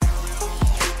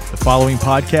following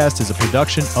podcast is a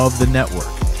production of the network.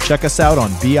 Check us out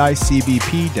on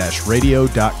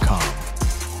bicbp-radio.com.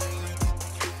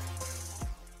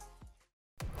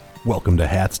 Welcome to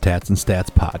Hats, Tats, and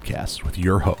Stats podcast with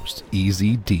your hosts,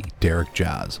 Easy D, Derek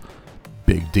Jaws,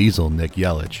 Big Diesel, Nick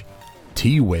Yelich,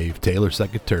 T-Wave, Taylor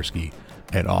Sekatursky,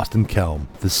 and Austin Kelm,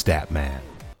 the Stat Man.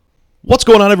 What's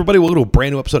going on, everybody? Welcome to a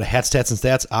brand new episode of Hats, Tats, and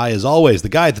Stats. I, as always, the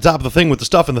guy at the top of the thing with the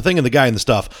stuff and the thing and the guy in the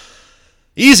stuff,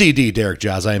 Easy D, Derek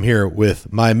Jaws. I am here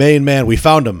with my main man. We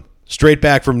found him straight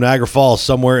back from Niagara Falls,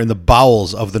 somewhere in the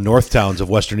bowels of the North Towns of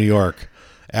Western New York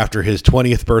after his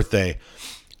 20th birthday.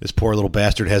 This poor little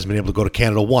bastard hasn't been able to go to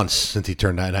Canada once since he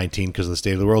turned 19 because of the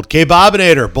state of the world.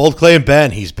 K-Bobinator, Bold Clay and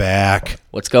Ben, he's back.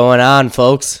 What's going on,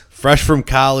 folks? Fresh from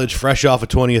college, fresh off a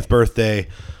 20th birthday.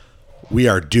 We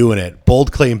are doing it.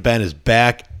 Bold Clay and Ben is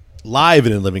back live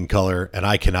and in living color, and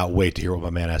I cannot wait to hear what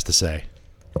my man has to say.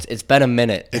 It's been a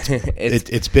minute.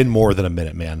 It's been more than a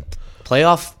minute, man.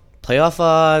 Playoff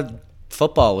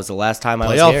football was the last time I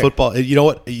was here. Playoff football. You know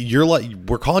what?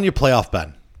 We're calling you Playoff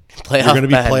Ben. You're going to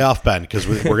be Playoff Ben because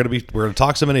we're going to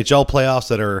talk some NHL playoffs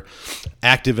that are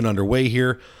active and underway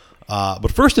here.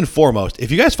 But first and foremost, if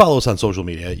you guys follow us on social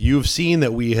media, you've seen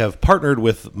that we have partnered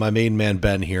with my main man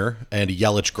Ben here and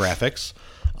Yelich Graphics.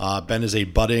 Ben is a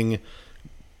budding.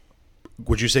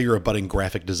 Would you say you're a budding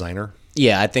graphic designer?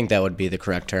 Yeah, I think that would be the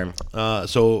correct term.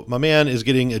 So my man is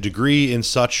getting a degree in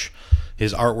such.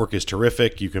 His artwork is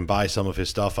terrific. You can buy some of his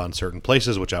stuff on certain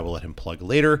places, which I will let him plug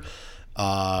later.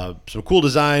 Some cool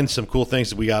designs, some cool things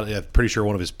that we got. I'm pretty sure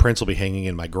one of his prints will be hanging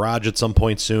in my garage at some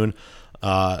point soon.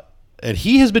 And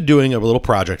he has been doing a little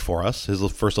project for us, his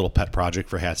first little pet project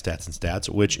for Hats, Stats, and Stats,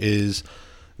 which is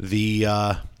the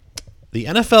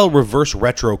NFL Reverse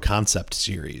Retro Concept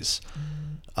Series.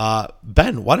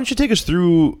 Ben, why don't you take us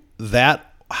through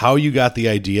that, how you got the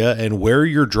idea, and where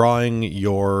you're drawing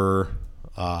your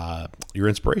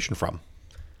inspiration from?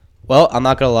 Well, I'm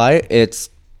not going to lie. It's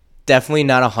definitely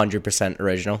not 100%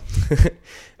 original.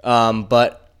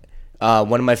 But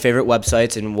one of my favorite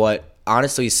websites and what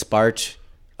honestly sparked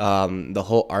the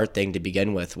whole art thing to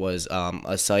begin with was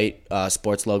a site,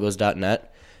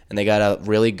 sportslogos.net, and they got a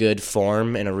really good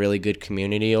forum and a really good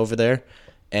community over there.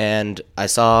 And I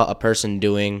saw a person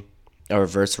doing a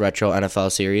reverse retro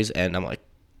NFL series, and I'm like,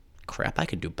 crap, I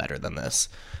could do better than this.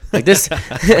 Like this,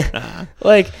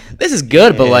 like this is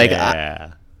good, but like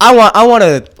I want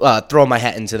to throw my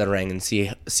hat into the ring and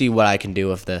see what I can do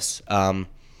with this. And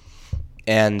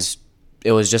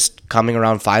it was just coming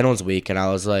around finals week, and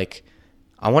I was like,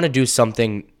 I want to do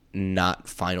something not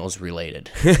finals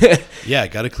related. Yeah,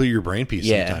 got to clear your brain piece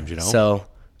sometimes, you know? So,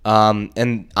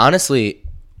 and honestly,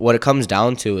 what it comes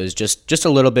down to is just a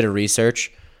little bit of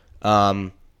research,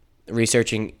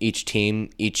 researching each team,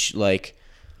 each like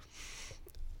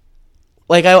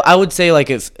I would say, like,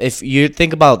 if you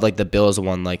think about, like, the Bills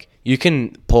one, like, you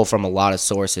can pull from a lot of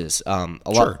sources,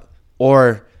 but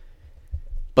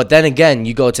then again,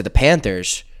 you go to the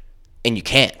Panthers, and you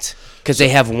can't, because they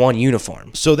have one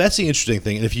uniform. So that's the interesting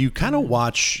thing. And if you kind of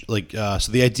watch, like,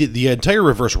 so the entire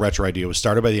reverse retro idea was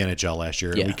started by the NHL last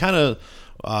year. Yeah. And we kind of,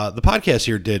 the podcast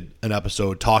here did an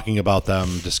episode talking about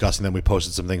them, discussing them. We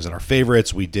posted some things on our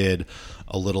favorites. We did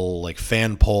a little, like,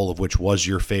 fan poll of which was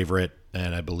your favorite,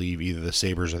 and I believe either the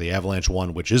Sabres or the Avalanche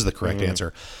one, which is the correct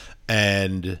answer.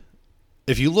 And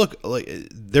if you look, like,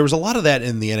 there was a lot of that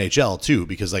in the NHL too,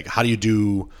 because, like, how do you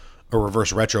do a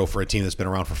reverse retro for a team that's been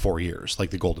around for 4 years, like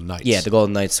the Golden Knights? Yeah, the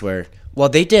Golden Knights were. Well,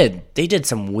 they did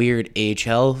some weird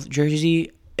AHL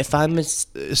jersey, if I'm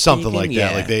mistaken. Something like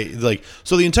that. Yeah.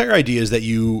 So the entire idea is that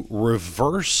you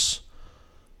reverse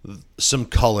some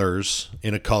colors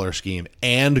in a color scheme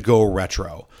and go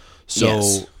retro. So.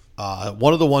 Yes.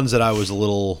 One of the ones that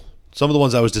some of the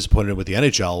ones I was disappointed with the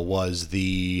NHL was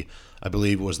I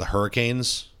believe it was the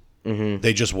Hurricanes. Mm-hmm.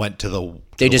 They just went to the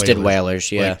Whalers. Did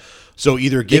Whalers, yeah. Like, so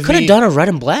either they could have done a red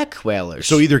and black Whalers.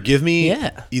 So either give me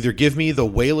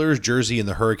the Whalers jersey in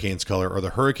the Hurricanes color, or the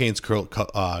Hurricanes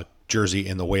jersey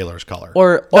in the Whalers color,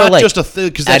 or not like just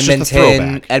because that's just a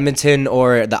throwback. Edmonton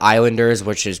or the Islanders,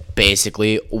 which is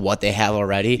basically what they have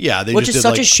already. Yeah, which is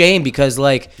such a shame because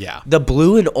the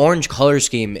blue and orange color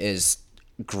scheme is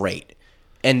great,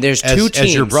 and there's two teams.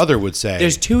 As your brother would say,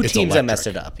 there's two teams that messed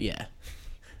it up. Yeah,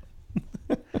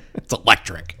 it's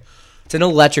electric. It's an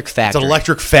electric factory. It's an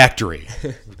electric factory.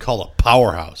 We call it a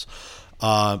powerhouse.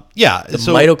 The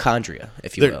mitochondria,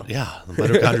 if you will. Yeah, the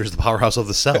mitochondria is the powerhouse of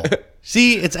the cell.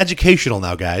 See, it's educational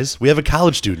now, guys. We have a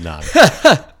college student on.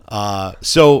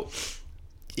 So,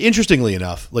 interestingly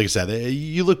enough, like I said,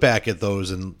 you look back at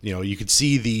those, and you could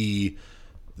see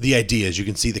the ideas, you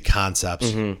can see the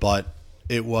concepts, but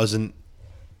it wasn't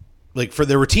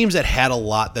there were teams that had a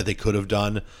lot that they could have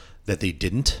done that they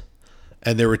didn't,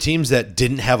 and there were teams that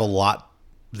didn't have a lot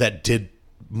that did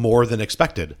more than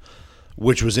expected,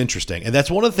 which was interesting. And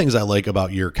that's one of the things I like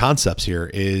about your concepts here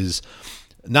is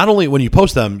not only when you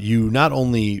post them, you not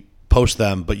only post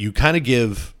them, but you kind of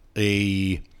give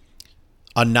a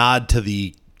nod to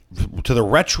the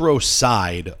retro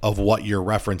side of what you're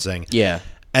referencing. Yeah.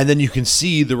 And then you can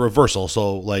see the reversal.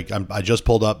 So, like, I just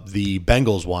pulled up the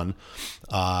Bengals one.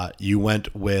 You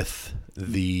went with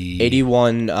the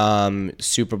 81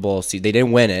 Super Bowl seed. They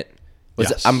didn't win it.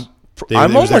 Yes. I'm It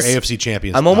almost was their AFC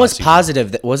champions. I'm almost season.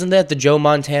 positive that wasn't that the Joe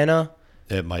Montana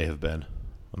It might have been.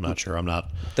 I'm not sure. I'm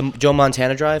not. the Joe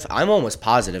Montana drive. I'm almost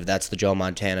positive that's the Joe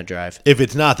Montana drive. If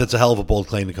it's not, that's a hell of a bold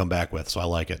claim to come back with. So I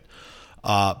like it.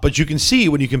 But you can see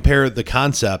when you compare the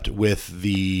concept with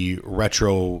the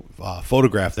retro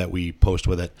photograph that we post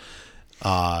with it.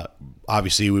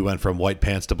 Obviously, we went from white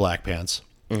pants to black pants.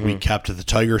 Mm-hmm. We kept the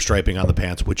tiger striping on the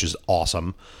pants, which is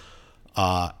awesome.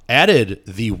 Added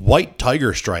the white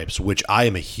tiger stripes, which I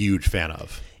am a huge fan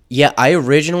of. Yeah, I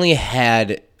originally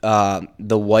had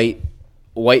the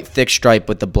white thick stripe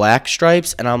with the black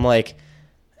stripes, and I'm like,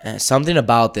 something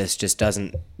about this just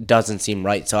doesn't seem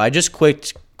right. So I just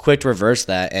quick reverse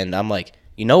that, and I'm like,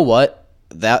 you know what?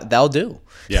 That'll do.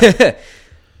 Yeah,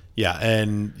 yeah,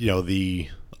 and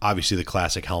obviously the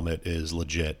classic helmet is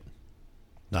legit.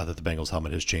 Not that the Bengals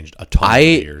helmet has changed a ton over the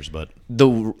years, but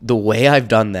the way I've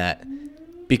done that,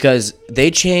 because they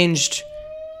changed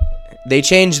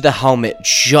the helmet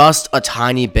just a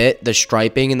tiny bit, the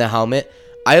striping in the helmet.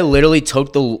 I literally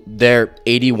took their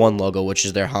 81 logo, which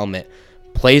is their helmet,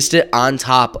 placed it on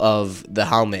top of the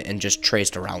helmet, and just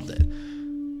traced around it.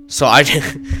 So I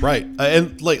right,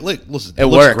 and listen, it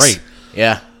looks works great.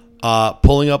 Yeah.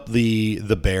 Pulling up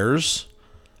the Bears,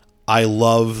 I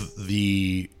love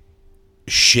the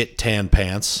shit tan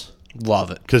pants.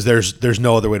 Love it. Because there's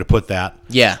no other way to put that.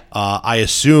 Yeah. I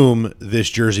assume this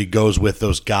jersey goes with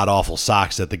those god awful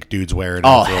socks that the dudes wear.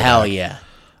 Oh hell yeah,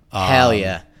 hell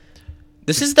yeah!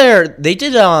 This is they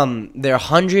did their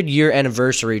 100-year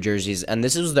anniversary jerseys, and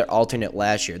this was their alternate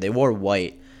last year. They wore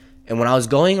white, and when I was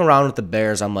going around with the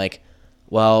Bears, I'm like,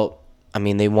 well, I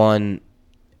mean, they won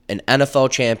an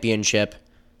NFL championship,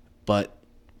 but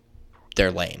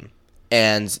they're lame.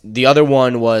 And the other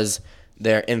one was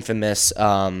their infamous,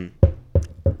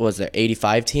 was their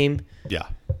 85 team? Yeah.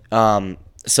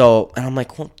 So, and I'm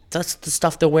like, well, that's the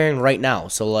stuff they're wearing right now.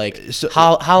 So,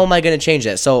 how am I going to change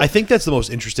that? So I think that's the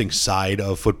most interesting side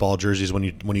of football jerseys when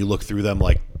you look through them.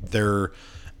 Like, their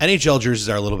NHL jerseys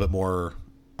are a little bit more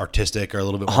artistic or a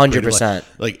little bit more 100%.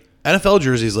 Like NFL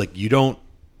jerseys,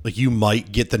 you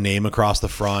might get the name across the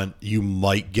front, you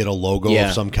might get a logo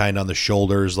of some kind on the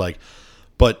shoulders,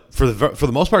 but for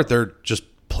the most part, they're just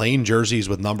plain jerseys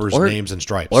with numbers, names, and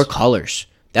stripes or colors.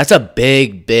 That's a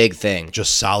big thing.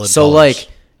 Just solid. So colors.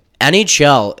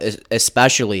 NHL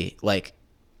especially,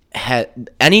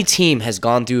 any team has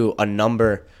gone through a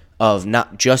number of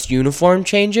not just uniform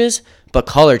changes but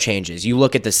color changes. You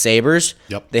look at the Sabres,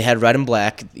 Yep. They had red and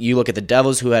black. You look at the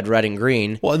Devils, who had red and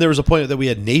green. Well, and there was a point that we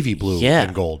had navy blue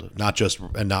and gold, and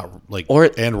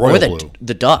royal blue.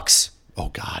 The Ducks. Oh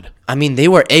God. I mean, they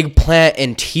were eggplant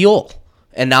and teal,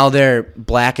 and now they're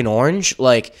black and orange.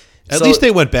 At least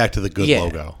they went back to the good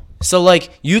logo. So,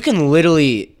 you can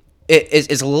literally...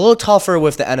 It's a little tougher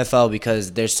with the NFL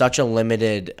because there's such a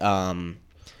limited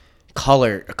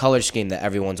color scheme that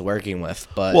everyone's working with.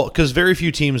 But because very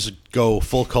few teams go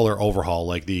full color overhaul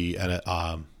like the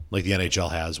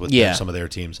NHL has with some of their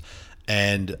teams,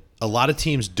 and a lot of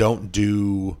teams don't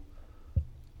do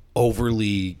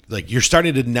overly you're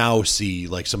starting to now see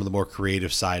some of the more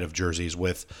creative side of jerseys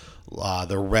with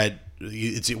the red.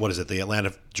 What is it? The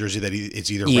Atlanta jersey that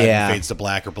it's either red and fades to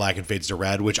black or black and fades to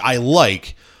red, which I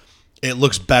like. It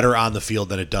looks better on the field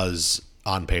than it does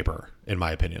on paper, in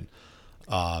my opinion.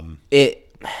 But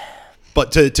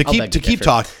to keep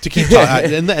talking,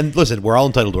 and listen, we're all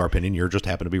entitled to our opinion. You just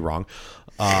happen to be wrong.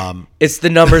 It's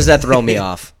the numbers that throw me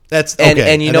off. That's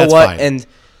okay, and you know what? Fine. And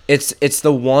it's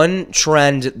the one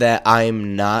trend that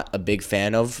I'm not a big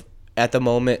fan of at the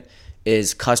moment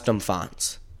is custom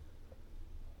fonts.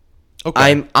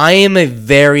 Okay. I am a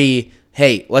very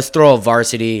let's throw a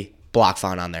varsity block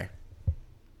font on there.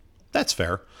 That's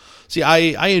fair. See,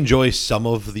 I enjoy some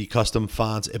of the custom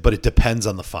fonts, but it depends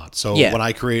on the font. So when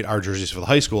I create our jerseys for the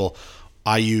high school,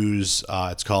 I use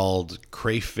it's called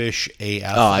Crayfish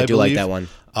AF. Oh, I do like that one.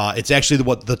 It's actually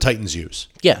what the Titans use.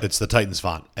 Yeah, it's the Titans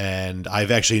font, and I've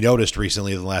actually noticed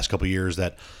recently in the last couple of years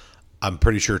that I'm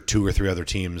pretty sure 2 or 3 other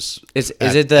teams at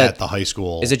the high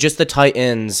school. Is it just the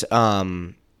Titans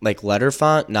letter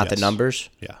font, not the numbers?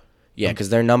 Yeah. Yeah, because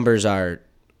their numbers are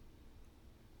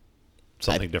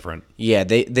something different. Yeah,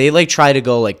 they like try to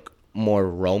go like more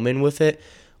Roman with it,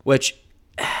 which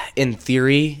in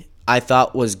theory I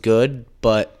thought was good,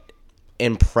 but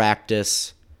in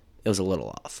practice it was a little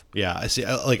off. Yeah, I see.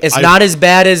 It's not as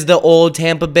bad as the old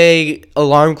Tampa Bay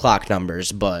alarm clock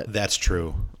numbers, but that's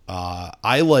true.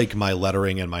 I like my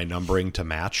lettering and my numbering to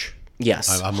match.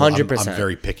 Yes, I'm 100%. I'm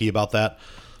very picky about that.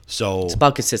 So It's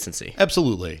about consistency.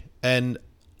 Absolutely. And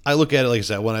I look at it, like I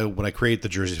said, when I create the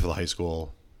jerseys for the high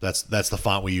school, that's the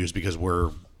font we use because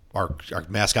our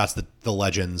mascot's the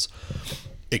Legends.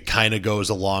 It kind of goes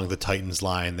along the Titans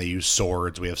line. They use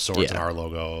swords. We have swords in our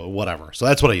logo, whatever. So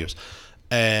that's what I use.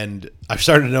 And I've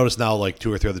started to notice now, like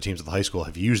 2 or 3 other teams at the high school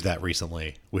have used that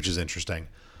recently, which is interesting.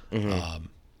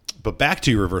 But back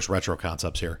to your reverse retro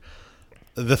concepts here.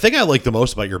 The thing I like the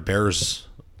most about your Bears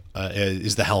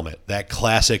is the helmet. That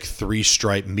classic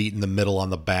 3-stripe meat in the middle on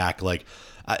the back. Like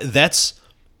that's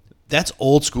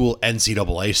old school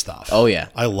NCAA stuff. Oh, yeah.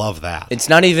 I love that. It's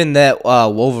not even that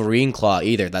Wolverine claw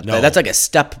either. That's like a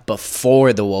step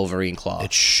before the Wolverine claw.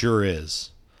 It sure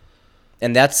is.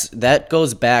 And that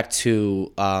goes back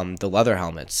to the leather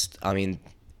helmets. I mean,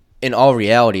 in all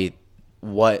reality,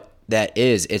 what that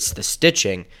is, it's the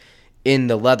stitching in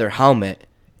the leather helmet,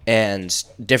 and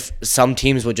some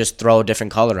teams would just throw a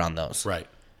different color on those. Right.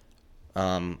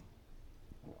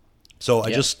 So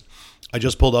I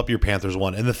just pulled up your Panthers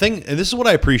one, and this is what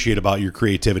I appreciate about your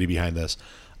creativity behind this.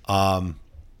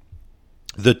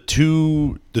 The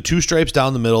two stripes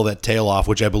down the middle that tail off,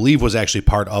 which I believe was actually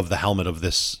part of the helmet of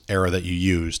this era that you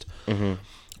used,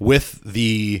 with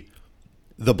the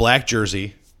black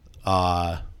jersey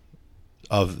that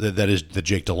is the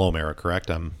Jake Delhomme era, correct?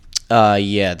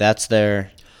 Yeah, that's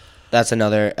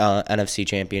another NFC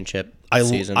Championship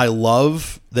season. I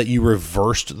love that you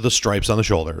reversed the stripes on the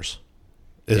shoulders.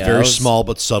 It's very small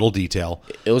but subtle detail.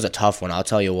 It was a tough one, I'll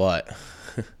tell you what.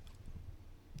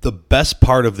 The best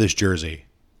part of this jersey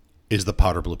is the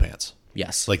powder blue pants.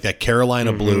 Yes. Like that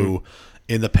Carolina blue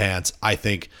in the pants, I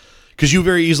think, because you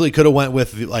very easily could have went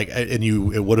with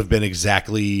it would have been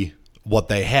exactly what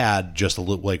they had, just a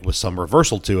little like with some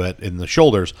reversal to it in the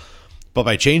shoulders. But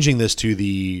by changing this to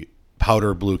the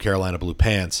powder blue Carolina blue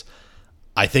pants,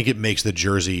 I think it makes the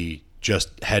jersey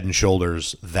just head and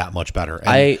shoulders that much better.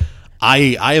 And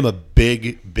I am a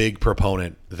big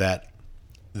proponent that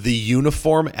the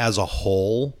uniform as a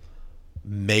whole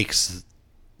makes,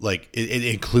 like, it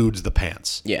includes the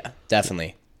pants. Yeah,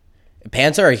 definitely.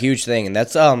 Pants are a huge thing, and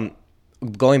that's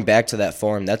going back to that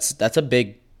forum. That's a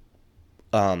big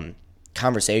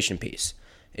conversation piece.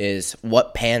 Is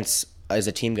what pants is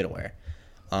a team gonna wear?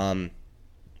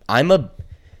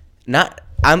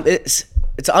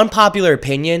 It's an unpopular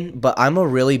opinion, but I'm a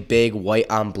really big white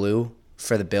on blue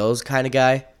for the Bills kind of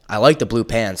guy. I like the blue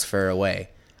pants for away.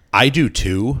 I do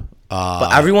too.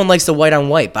 But everyone likes the white on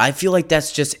white. But I feel like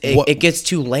that's just it gets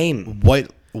too lame.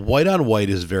 White on white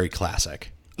is very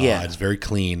classic. Yeah, it's very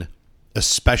clean,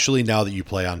 especially now that you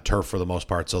play on turf for the most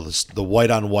part. So the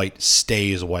white on white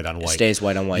stays white on white. Stays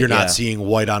white on white. You're not seeing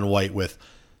white on white with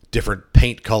different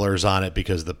paint colors on it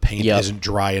because the paint isn't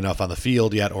dry enough on the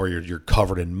field yet, or you're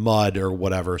covered in mud or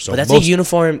whatever. So but that's a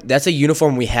uniform. That's a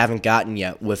uniform we haven't gotten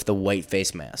yet with the white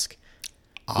face mask,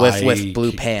 with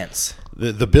blue pants.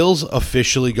 The Bills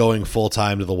officially going full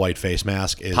time to the white face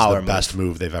mask is the best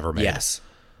move they've ever made. Yes.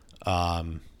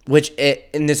 And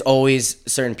there's always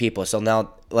certain people. So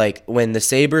now, like when the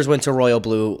Sabres went to royal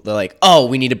blue, they're like, "Oh,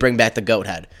 we need to bring back the goat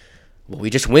head." Well, we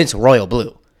just went to royal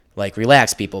blue. Like,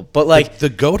 relax, people. But like the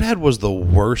goat head was the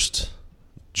worst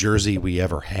jersey we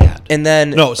ever had. And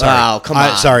then no, sorry, come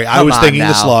on. I was thinking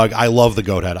the slug. I love the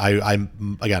goat head.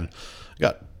 I'm again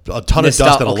got a ton of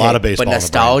dust and a lot of baseball. But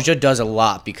nostalgia does a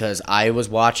lot because I was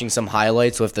watching some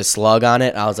highlights with the slug on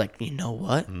it. I was like, you know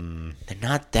what? They're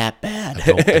not that bad.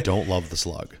 I don't love the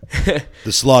slug.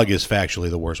 The slug is factually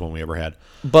the worst one we ever had.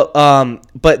 But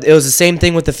it was the same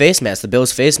thing with the face mask. The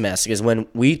Bills face mask is when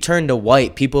we turned to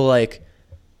white, people like,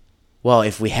 well,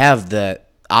 if we have the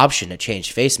option to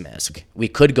change face mask, we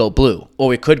could go blue or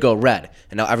we could go red.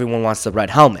 And now everyone wants the red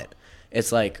helmet.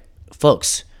 It's like,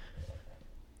 folks,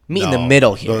 meet in the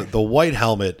middle here. The white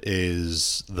helmet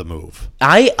is the move.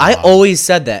 I always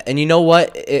said that. And you know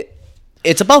what?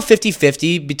 It's about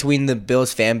 50-50 between the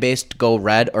Bills fan base to go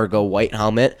red or go white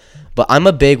helmet. But I'm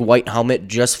a big white helmet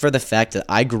just for the fact that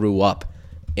I grew up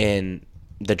in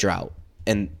the drought.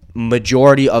 And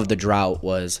majority of the drought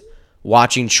was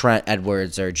watching Trent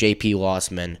Edwards or J.P.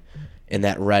 Lossman in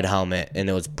that red helmet, and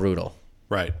it was brutal.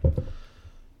 Right.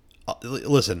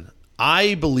 Listen,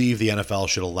 I believe the NFL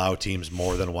should allow teams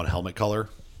more than one helmet color.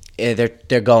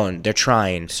 they're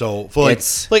trying. So for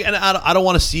and I don't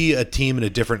want to see a team in a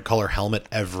different color helmet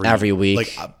every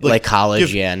week, like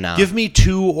college. No. Give me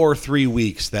 2 or 3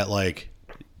 weeks that like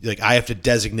I have to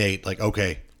designate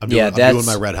okay. I'm doing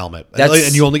my red helmet,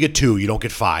 and you only get 2. You don't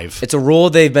get 5. It's a rule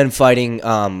they've been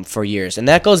fighting for years, and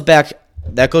that goes back.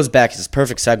 It's a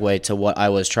perfect segue to what I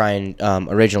was trying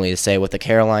originally to say with the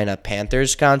Carolina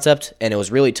Panthers concept, and it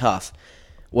was really tough.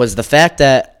 Was the fact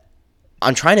that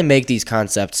I'm trying to make these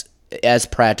concepts as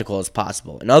practical as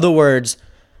possible. In other words,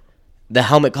 the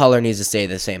helmet color needs to stay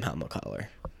the same helmet color.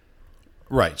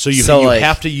 Right. So you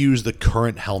have to use the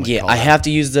current helmet color. Yeah, I have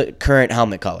to use the current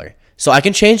helmet color. So I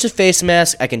can change the face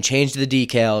mask, I can change the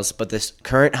decals, but this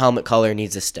current helmet color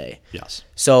needs to stay. Yes.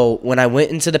 So when I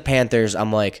went into the Panthers,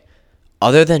 I'm like,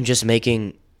 other than just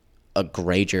making a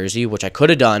gray jersey, which I could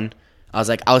have done, I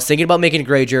was thinking about making a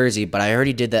gray jersey, but I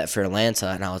already did that for Atlanta,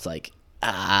 and I was like,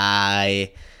 I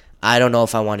don't know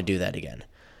if I want to do that again.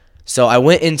 So I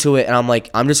went into it, and I'm like,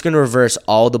 I'm just going to reverse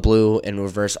all the blue and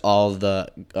reverse all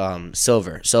the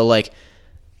silver. So,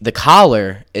 the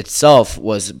collar itself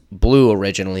was blue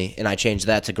originally, and I changed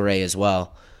that to gray as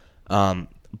well.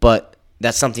 But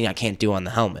that's something I can't do on the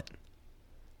helmet,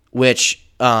 which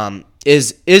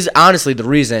is honestly the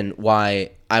reason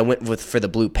why I went for the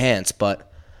blue pants.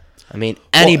 But I mean,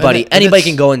 anybody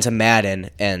can go into Madden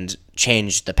and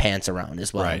change the pants around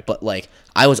as well. Right. But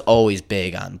I was always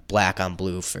big on black on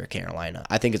blue for Carolina.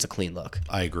 I think it's a clean look.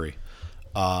 I agree.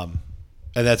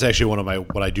 And that's actually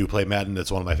when I do play Madden,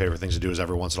 that's one of my favorite things to do is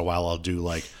every once in a while I'll do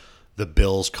the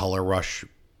Bills color rush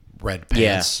red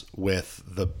pants with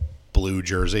the blue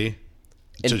jersey.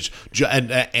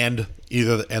 And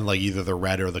either the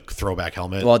red or the throwback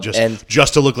helmet,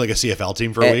 just to look like a CFL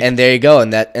team for a week. And there you go,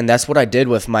 and that's what I did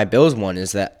with my Bills one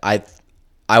is that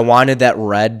I wanted that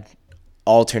red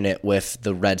alternate with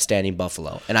the red standing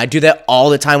buffalo, and I do that all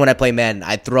the time when I play Madden.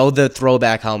 I throw the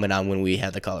throwback helmet on when we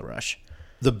have the color rush.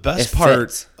 The best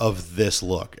part of this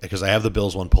look, because I have the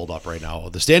Bills one pulled up right now,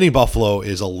 the standing buffalo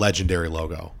is a legendary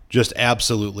logo. Just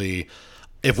absolutely,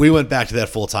 if we went back to that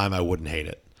full time, I wouldn't hate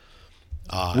it.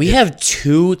 We have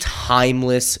 2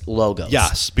 timeless logos.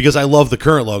 Yes, because I love the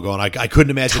current logo, and I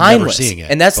couldn't imagine never seeing it.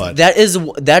 And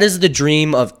that is the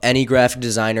dream of any graphic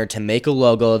designer, to make a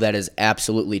logo that is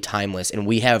absolutely timeless, and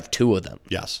we have 2 of them.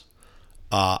 Yes.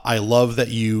 I love that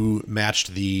you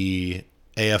matched the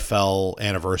AFL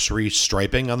anniversary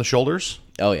striping on the shoulders.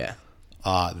 Oh, yeah.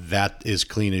 That is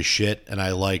clean as shit, and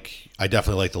I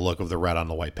definitely like the look of the red on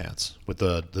the white pants with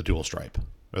the dual stripe,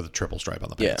 or the triple stripe on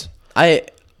the pants.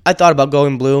 I thought about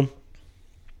going blue,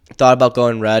 thought about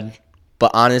going red, but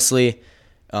honestly,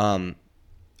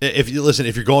 if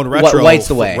you're going retro, white's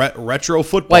the way. Retro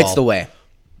football, white's the way.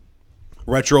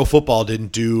 Retro football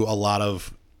didn't do a lot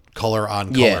of color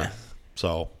on color,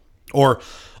 or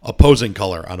opposing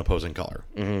color on opposing color.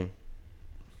 Mm-hmm.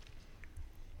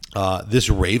 This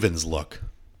Ravens look.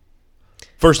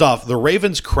 First off, the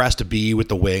Ravens crest B with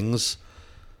the wings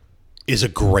is a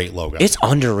great logo. It's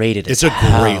underrated. It's a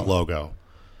great logo.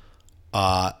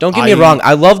 Don't get me wrong.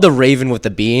 I love the Raven with the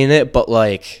B in it, but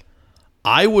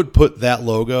I would put that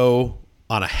logo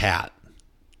on a hat.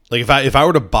 If I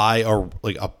were to buy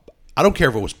I don't care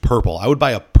if it was purple. I would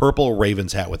buy a purple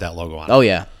Ravens hat with that logo on it. Oh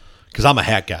yeah, because I'm a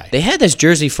hat guy. They had this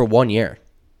jersey for 1 year,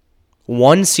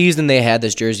 1 season. They had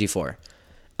this jersey for,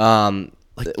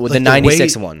 with the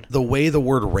 '96 one. The way the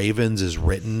word Ravens is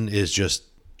written is just.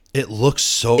 It looks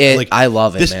so I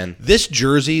love it, man. This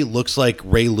jersey looks like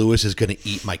Ray Lewis is going to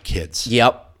eat my kids.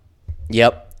 Yep.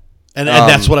 And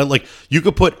that's what I like. You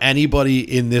could put anybody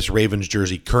in this Ravens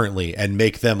jersey currently and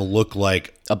make them look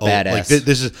like a badass.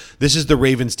 This is the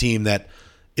Ravens team that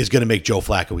is going to make Joe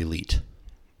Flacco elite.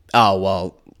 Oh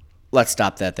well, let's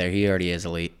stop that there. He already is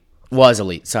elite. Was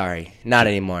elite. Sorry, not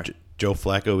anymore. Joe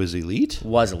Flacco is elite.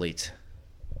 Was elite.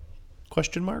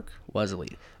 Question mark. Was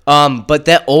elite. But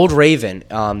that old Raven,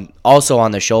 also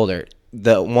on the shoulder,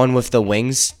 the one with the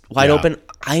wings wide open,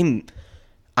 I'm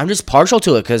just partial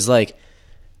to it because I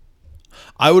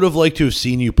would have liked to have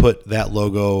seen you put that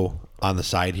logo on the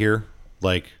side here,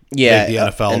 the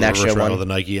NFL, the reverse round of the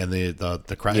Nike, and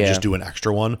the crown. Just do an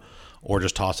extra one, or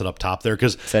just toss it up top there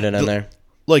because fit it in there.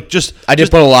 I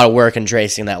did put a lot of work in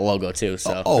tracing that logo too.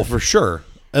 So for sure,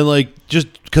 and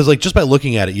just by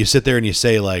looking at it, you sit there and you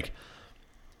say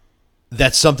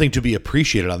that's something to be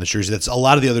appreciated on this jersey. That's a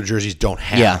lot of the other jerseys don't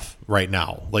have right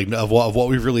now. Of what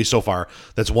we've released so far,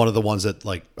 that's one of the ones that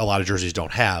a lot of jerseys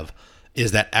don't have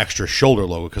is that extra shoulder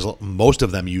logo because most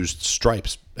of them used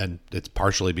stripes, and it's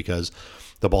partially because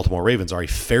the Baltimore Ravens are a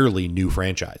fairly new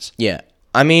franchise. Yeah,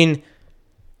 I mean,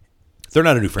 They're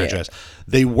not a new franchise.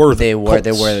 They were the Colts.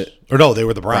 They were or no, they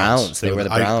were the Browns. Browns. They were the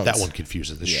Browns. That one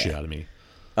confuses the shit out of me.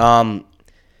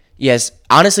 Yes,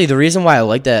 honestly, the reason why I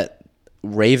like that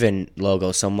Raven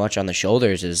logo so much on the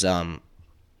shoulders is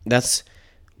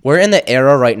we're in the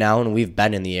era right now, and we've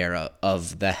been in the era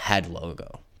of the head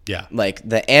logo. Yeah. Like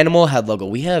the animal head logo.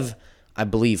 We have, I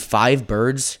believe, 5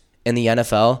 birds in the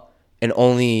NFL, and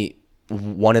only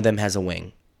one of them has a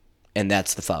wing, and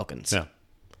that's the Falcons. Yeah.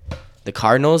 The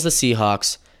Cardinals, the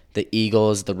Seahawks, the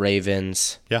Eagles, the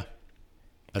Ravens. Yeah.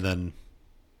 And then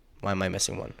Why am I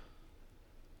missing one?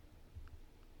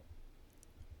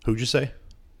 who'd you say?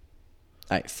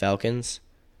 All right, Falcons,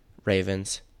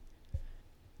 Ravens,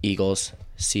 Eagles,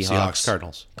 Seahawks,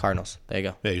 Cardinals. There you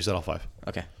go. Yeah, you said all 5.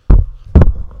 Okay.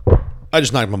 I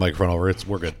just knocked my microphone over.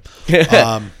 We're good.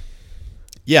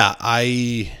 Yeah,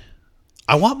 I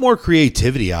want more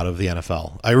creativity out of the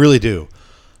NFL. I really do.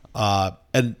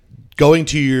 And going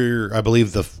to your, I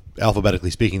believe alphabetically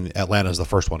speaking, Atlanta is the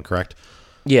first one, correct?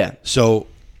 Yeah. So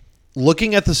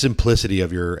looking at the simplicity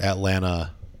of your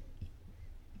Atlanta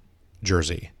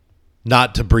jersey,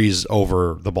 not to breeze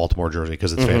over the Baltimore jersey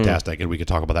because it's fantastic and we could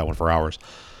talk about that one for hours.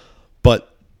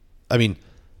 But, I mean,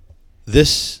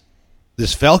 this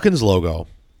Falcons logo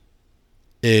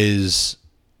is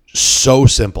so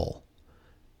simple.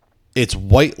 It's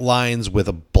white lines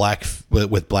with black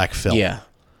fill. Yeah.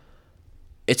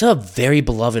 It's a very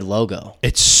beloved logo.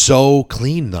 It's so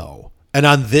clean, though. And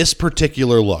on this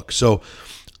particular look, so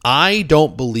I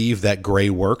don't believe that gray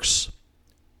works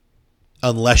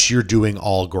unless you're doing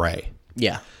all gray.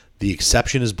 Yeah. The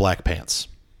exception is black pants.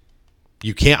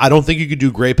 I don't think you could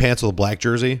do gray pants with a black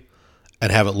jersey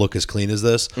and have it look as clean as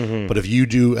this. Mm-hmm. But if you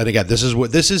do, and again, this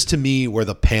is to me where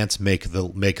the pants make the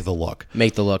look.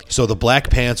 Make the look. So the black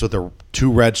pants with the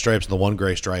 2 red stripes and the 1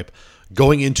 gray stripe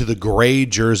going into the gray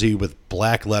jersey with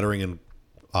black lettering and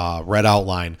red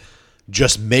outline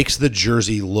just makes the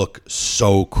jersey look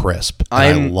so crisp.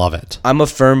 I love it. I'm a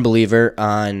firm believer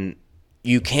on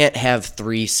you can't have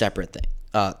 3 separate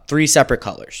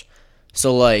colors.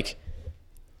 So like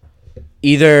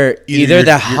either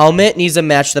the helmet needs to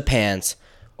match the pants,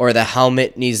 or the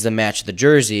helmet needs to match the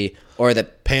jersey, or the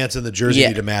pants and the jersey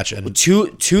need to match. And two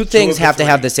things have to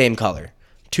have the same color.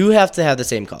 2 have to have the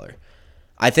same color.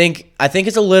 I think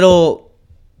it's a little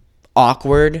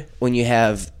awkward when you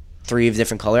have 3 of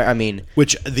different color. I mean,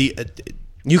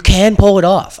 you can pull it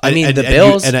off. I mean, the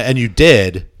Bills and you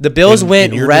did. The Bills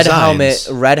went red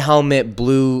helmet,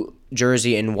 blue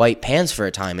jersey, and white pants for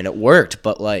a time, and it worked.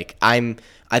 But like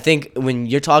I think when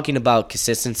you're talking about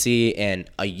consistency and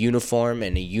a uniform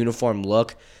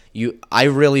look, I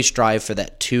really strive for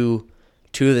that 2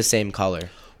 of the same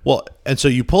color. Well, and so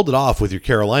you pulled it off with your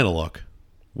Carolina look,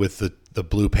 with the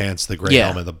blue pants, the gray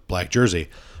helmet, the black jersey.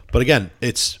 But again,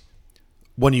 it's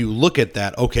when you look at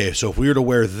that. Okay, so if we were to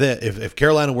wear this, if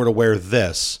Carolina were to wear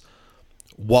this,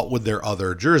 what would their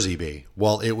other jersey be?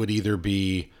 Well, it would either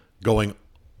be going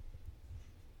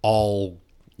you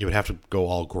would have to go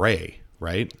all gray.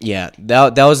 Right? Yeah,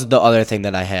 that was the other thing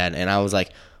that I had, and I was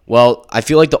like, well, I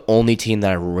feel like the only team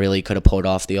that I really could have pulled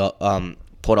off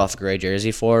the gray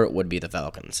jersey for would be the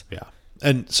Falcons. Yeah,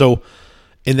 and so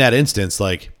in that instance,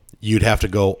 like you'd have to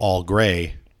go all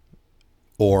gray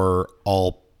or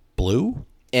all blue.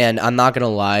 And I'm not gonna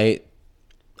lie,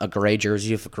 a gray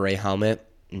jersey with a gray helmet,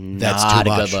 not a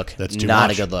good look. That's too not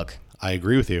much. A good look. I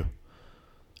agree with you.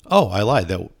 Oh, I lied.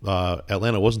 That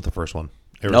Atlanta wasn't the first one.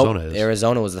 Arizona is.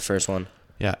 Arizona was the first one.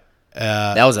 Yeah.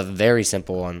 That was a very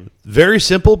simple one. Very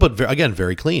simple, but again,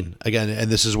 very clean. Again, and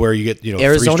this is where you get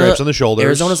 3 stripes on the shoulders.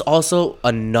 Arizona's also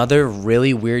another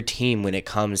really weird team when it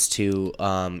comes to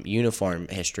uniform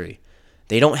history.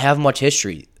 They don't have much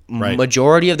history. Right.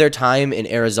 Majority of their time in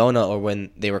Arizona, or when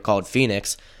they were called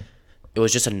Phoenix, it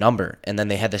was just a number, and then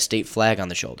they had the state flag on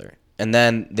the shoulder. And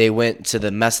then they went to the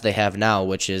mess they have now,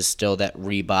 which is still that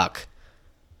Reebok,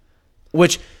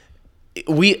 which...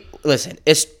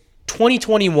 it's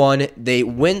 2021. They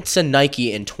went to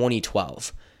Nike in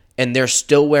 2012, and they're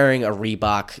still wearing a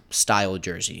Reebok style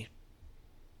jersey.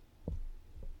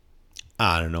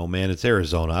 I don't know, man. It's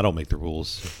Arizona. I don't make the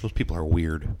rules. Those people are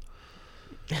weird.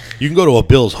 You can go to a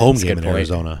Bills home game in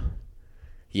Arizona.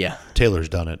 Yeah. Taylor's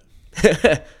done it.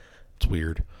 It's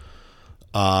weird.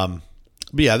 But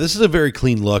yeah, this is a very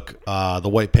clean look. The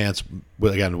white pants,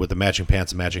 with the matching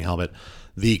pants and matching helmet.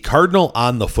 The Cardinal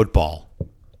on the football.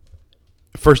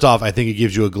 First off, I think it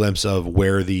gives you a glimpse of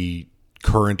where the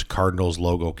current Cardinals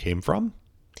logo came from.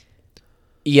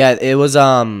 Yeah, it was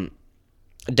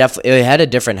definitely, it had a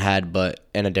different head,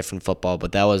 and a different football,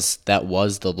 but that was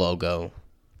the logo.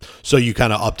 So you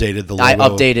kind of updated the logo. I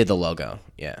updated the logo,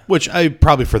 yeah. Which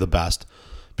probably for the best,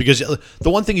 Because the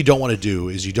one thing you don't want to do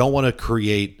is you don't want to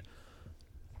create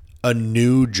a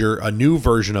new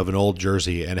version of an old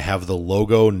jersey and have the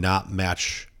logo not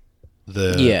match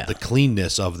the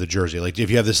cleanness of the jersey. Like if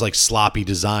you have this like sloppy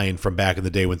design from back in the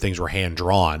day when things were hand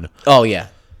drawn. Oh yeah.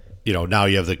 Now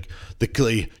you have and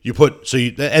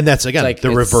that's again like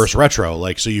the reverse retro.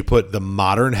 Like so you put the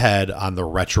modern head on the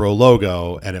retro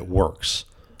logo and it works.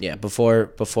 Yeah,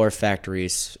 before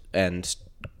factories and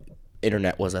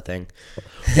internet was a thing,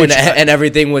 and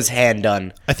everything was hand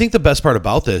done. I think the best part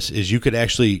about this is you could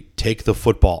actually take the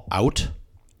football out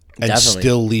and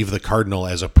still leave the Cardinal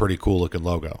as a pretty cool looking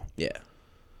logo. Yeah,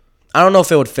 I don't know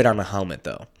if it would fit on a helmet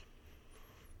though.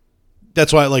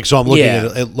 That's why, I'm looking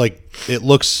at it. It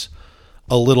looks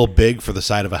a little big for the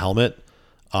side of a helmet.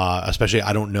 Especially,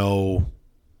 I don't know.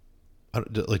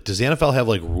 Does the NFL have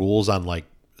rules on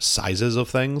sizes of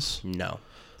things? No,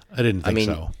 I didn't think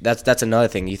so. That's another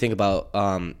thing. You think about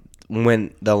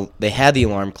when they had the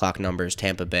alarm clock numbers,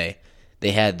 Tampa Bay,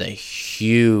 they had the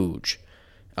huge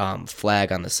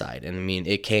flag on the side, and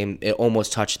it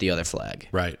almost touched the other flag.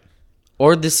 Right.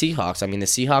 Or the Seahawks. The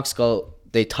Seahawks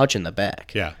they touch in the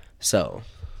back. Yeah. So.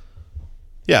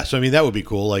 Yeah, so that would be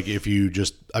cool. If you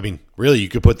just, really, you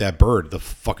could put that bird, the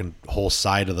fucking whole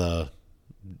side of the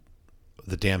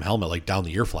damn helmet, down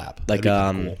the ear flap. Like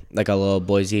a little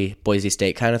Boise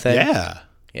State kind of thing.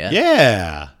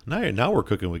 Yeah. Now we're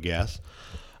cooking with gas.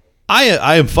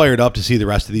 I am fired up to see the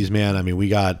rest of these, man. We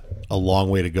got a long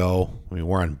way to go.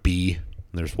 We're on B.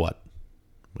 And there's what?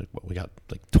 We got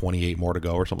 28 more to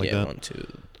go or something like that. 1, 2,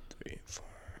 3, 4, 5,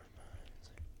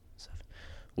 6, 7.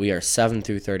 We are 7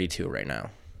 through 32 right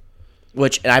now.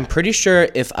 Which I'm pretty sure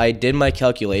if I did my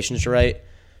calculations right,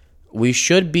 we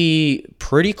should be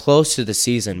pretty close to the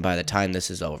season by the time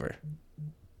this is over.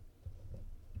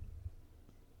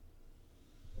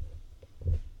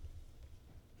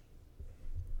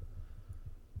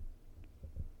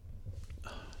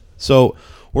 So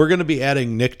we're going to be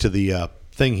adding Nick to the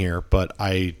thing here, but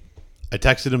I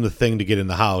texted him the thing to get in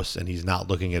the house, and he's not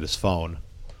looking at his phone.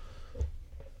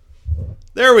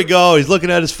 There we go. He's looking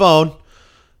at his phone.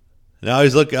 Now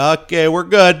he's looking. Okay, we're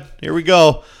good. Here we go.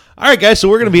 All right, guys. So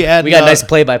we're going to be adding. We got a nice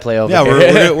play-by-play over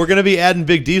here. Yeah, we're going to be adding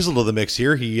Big Diesel to the mix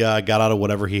here. He got out of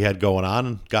whatever he had going on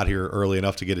and got here early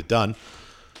enough to get it done.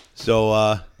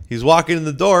 So he's walking in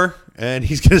the door, and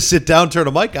he's going to sit down, turn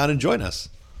a mic on, and join us.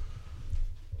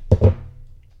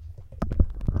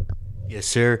 Yes,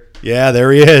 sir. Yeah,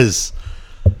 there he is.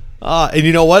 And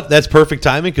you know what? That's perfect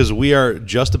timing because we are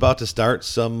just about to start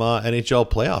some NHL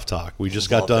playoff talk. We just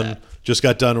got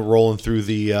done rolling through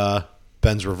the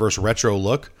Ben's reverse retro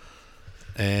look,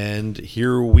 and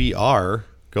here we are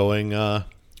going.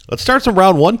 Let's start some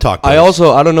round one talk. I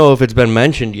don't know if it's been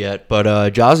mentioned yet,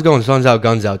 but Jaws going Suns out,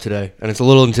 guns out today, and it's a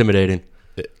little intimidating.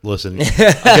 Listen,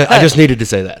 I just needed to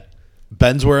say that.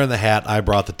 Ben's wearing the hat. I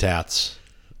brought the tats.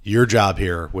 Your job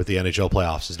here with the NHL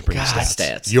playoffs is to bring the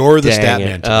stats. You're the stat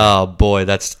man. Oh boy,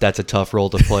 that's a tough role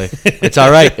to play. It's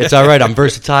all right. It's all right. I'm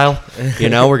versatile.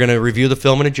 We're gonna review the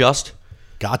film and adjust.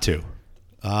 Got to.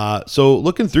 So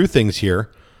looking through things here,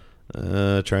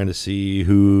 trying to see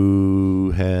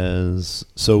who has.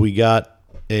 So we got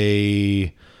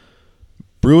a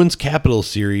Bruins Capitals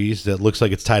series that looks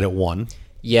like it's tied at 1.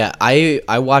 Yeah,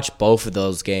 I watched both of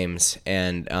those games,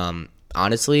 and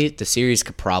honestly, the series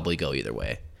could probably go either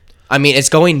way. It's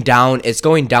going down. It's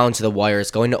going down to the wire.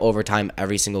 It's going to overtime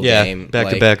every single game.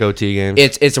 Back-to-back OT games.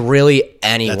 It's really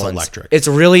anyone's. That's electric. It's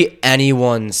really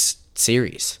anyone's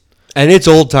series. And it's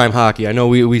old-time hockey. I know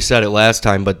we said it last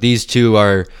time, but these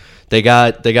two they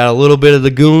got a little bit of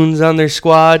the goons on their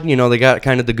squad. They got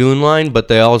kind of the goon line, but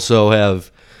they also have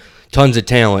tons of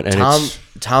talent. And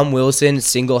Tom Wilson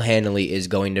single-handedly is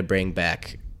going to bring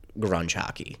back grunge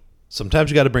hockey.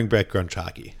 Sometimes you got to bring back grunge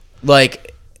hockey.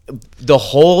 The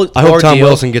whole I hope Tom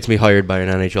Wilson gets me hired by an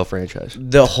NHL franchise.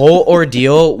 The whole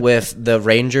ordeal with the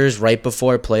Rangers right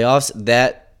before playoffs,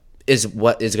 that is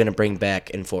what is going to bring back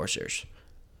enforcers.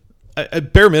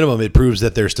 At bare minimum, it proves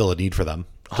that there's still a need for them.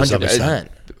 100%.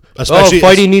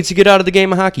 Fighting needs to get out of the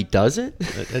game of hockey. Does it?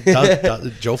 It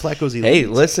does. Joe Flacco's elite. Hey,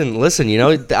 listen.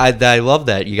 I love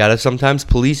that. You got to sometimes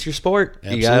police your sport.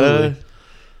 Absolutely.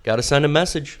 You got to send a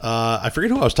message. I forget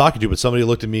who I was talking to, but somebody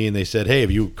looked at me and they said, "Hey, have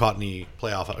you caught any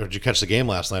playoff? Or did you catch the game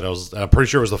last night?" I'm pretty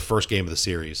sure it was the first game of the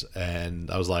series,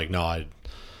 and I was like, "No, I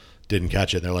didn't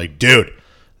catch it." And they're like, "Dude,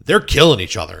 they're killing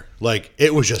each other.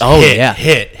 It was just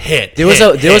hit. There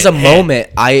was a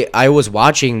moment I was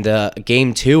watching the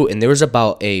game 2, and there was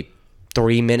about a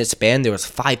 3-minute span. There was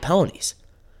 5 penalties.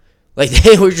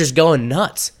 They were just going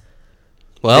nuts.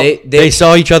 Well, They- they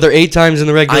saw each other 8 times in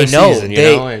the regular I know, season,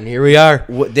 and here we are.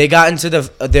 They got into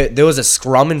there was a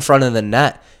scrum in front of the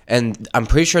net, and I'm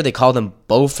pretty sure they called them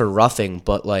both for roughing,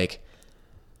 but like,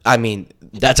 I mean,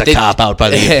 That's a cop-out by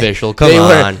the official. Come they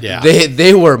on. Were, Yeah.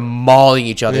 They were mauling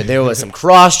each other. There was some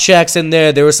cross checks in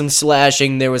there. Was some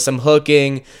slashing. There was some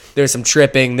hooking. There was some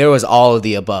tripping. There was all of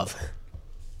the above.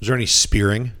 Was there any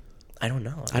spearing? I don't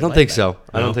know. I don't think so.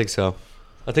 I don't think so.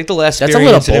 I think the last That's a spearing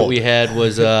little incident bold. we had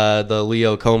was the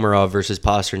Leo Komarov versus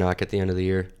Pasternak at the end of the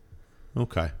year,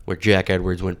 Okay. where Jack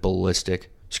Edwards went ballistic.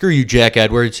 Screw you, Jack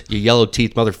Edwards, you yellow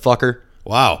teeth motherfucker.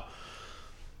 Wow.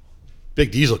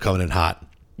 Big Diesel coming in hot.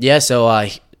 Yeah, so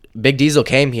Big Diesel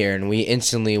came here, and we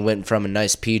instantly went from a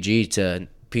nice PG to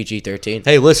PG-13.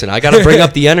 Hey, listen, I got to bring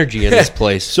up the energy in this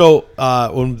place. So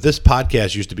when this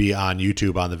podcast used to be on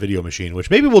YouTube on the video machine, which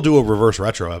maybe we'll do a reverse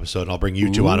retro episode, and I'll bring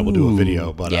you two on and we'll do a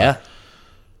video. But Yeah.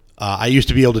 I used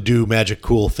to be able to do magic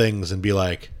cool things and be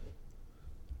like,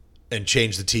 and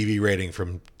change the TV rating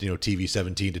from TV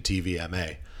 17 to TV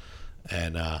MA,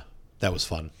 and that was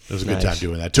fun. It was a good Nice. time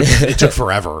doing that. It took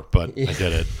forever, but I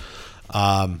did it.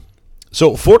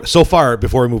 So far,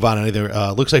 before we move on,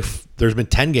 looks like there's been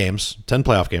 10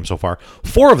 playoff games so far.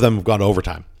 4 of them have gone to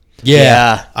overtime.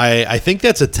 Yeah. I think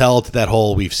that's a tell to that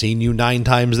whole we've seen you 9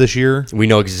 times this year. We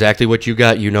know exactly what you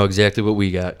got. You know exactly what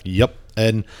we got. Yep.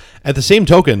 And at the same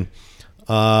token,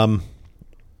 they're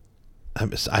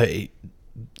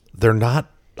not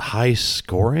high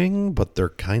scoring, but they're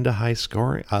kind of high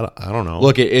scoring. I don't know.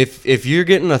 Look, if you're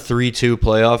getting a 3-2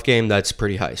 playoff game, that's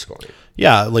pretty high scoring.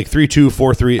 Yeah, like 3-2,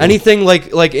 4-3. Anything like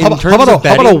in How terms about of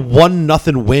betting, a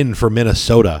 1-0 win for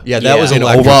Minnesota? yeah, that was in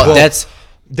electric. overtime. Well, that's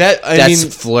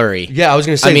that's Fleury. Yeah, I was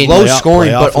gonna say I mean, low playoff-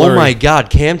 scoring, playoff but oh Fleury. my god,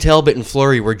 Cam Talbot and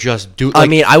Fleury were just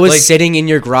I was sitting in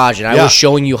your garage and I Yeah. was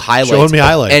showing you highlights. Showing me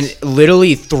highlights. And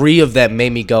literally 3 of them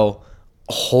made me go,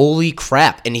 holy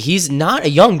crap. And he's not a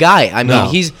young guy. I mean, No.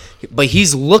 he's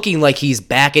looking like he's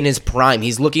back in his prime.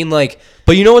 He's looking like,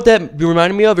 But you know what that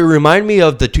reminded me of? It reminded me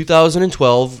of the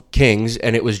 2012 Kings,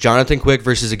 and it was Jonathan Quick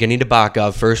versus Evgeny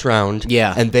Nabokov first round.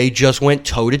 Yeah. And they just went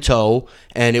toe-to-toe,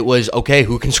 and it was, okay,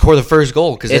 who can score the first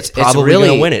goal? Because it's It's probably really-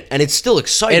 going to win it. And it's still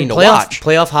exciting and to watch.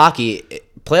 playoff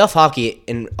hockey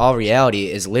in all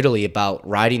reality is literally about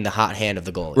riding the hot hand of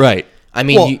the goalie. Right. I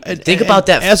mean, Well, think about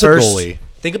that as a first. goalie.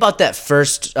 Think about that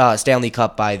first Stanley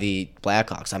Cup by the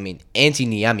Blackhawks. I mean, Antti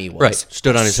Niemi was Right,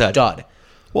 stood on his head. stud.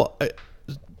 Well,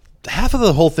 half of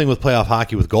the whole thing with playoff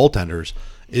hockey with goaltenders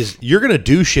is you're going to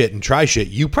do shit and try shit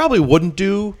you probably wouldn't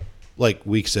do like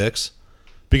week 6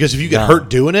 because if you get hurt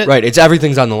doing it, Right,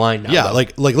 everything's on the line now. yeah, though.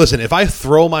 like listen, if I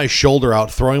throw my shoulder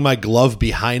out, throwing my glove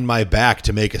behind my back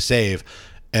to make a save,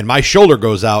 and my shoulder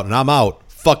goes out and I'm out,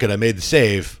 fuck it, I made the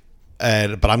save,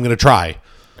 but I'm going to try.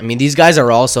 I mean, these guys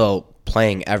are also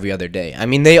playing every other day. I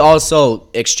mean, they also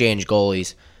exchange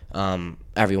goalies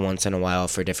every once in a while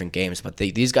for different games, but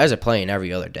these guys are playing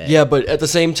every other day. Yeah, but at the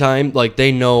same time, like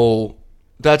they know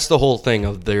that's the whole thing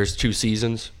of there's 2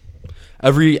 seasons.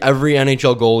 Every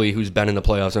NHL goalie who's been in the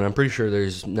playoffs, and I'm pretty sure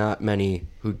there's not many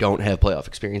who don't have playoff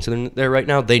experience in there right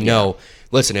now. They know,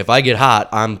 listen, if I get hot,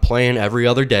 I'm playing every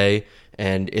other day,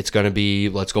 and it's going to be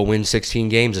let's go win 16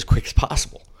 games as quick as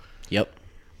possible. Yep.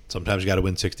 Sometimes you got to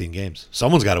win 16 games.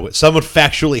 Someone's got to win. Someone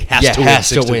factually has to win. has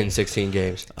 16. to win 16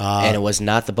 games. And it was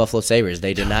not the Buffalo Sabres.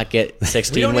 They did not get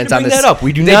 16 We don't need wins to on bring this. that up.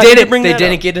 We do they not need to didn't, bring They that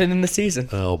didn't up. get it in the season.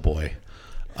 Oh boy.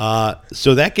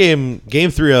 So that game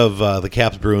 3 of the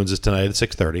Caps Bruins is tonight at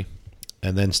 6:30,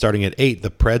 and then starting at 8, the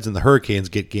Preds and the Hurricanes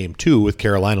get game 2 with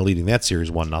Carolina leading that series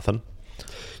 1-0.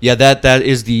 Yeah, that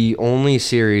is the only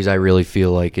series I really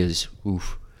feel like is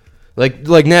oof. Like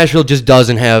Nashville just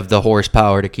doesn't have the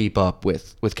horsepower to keep up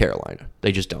with Carolina.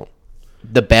 They just don't.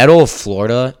 The Battle of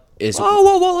Florida is.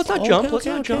 Whoa! Let's not jump. Let's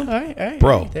not jump. All right.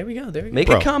 Bro. There we go. Make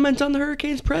Bro. a comment on the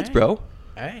Hurricanes Preds, bro. All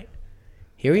right.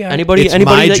 Here we are. Anybody It's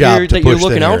my that job you're to push the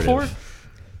looking out for? narrative.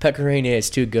 Pecorine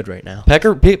is too good right now.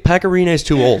 Pecorine is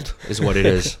too old, is what it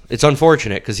is. It's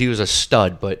unfortunate because he was a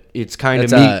stud, but it's kind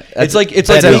of That's it's like that's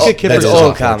Mika an That's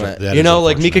old Kiprusoff. comment. That You is know,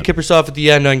 like Mika unfortunate. Kiprusoff at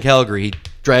the end on Calgary, he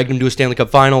dragged him to a Stanley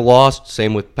Cup final, lost.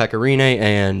 Same with Pecorine,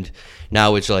 and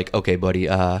now it's like, okay, buddy,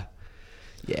 yeah,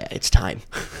 it's time.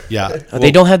 Yeah. They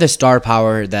don't have the star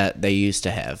power that they used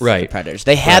to have. Right. The Predators.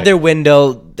 They had Right. their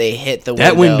window. They hit the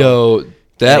That window.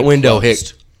 that it window closed.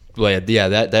 hit. Well, yeah,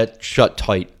 that shut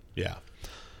tight. Yeah.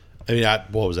 I mean,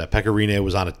 what was that? Pecorine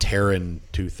was on a tear in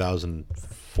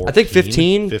 2014. I think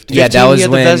 15. 15. Yeah, that 15 was he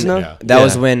had the when. Vezina? Yeah. That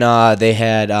was Yeah. when they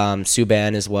had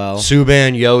Subban as well.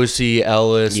 Subban, Yossi,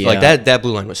 Ellis, Yeah. like that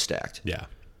blue line was stacked. Yeah.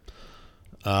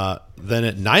 Then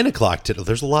at 9 o'clock,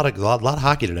 there's a lot of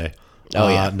hockey today. Oh,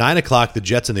 yeah. 9 o'clock, the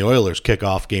Jets and the Oilers kick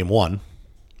off game 1.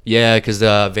 Yeah, because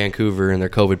Vancouver and their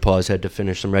COVID pause had to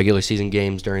finish some regular season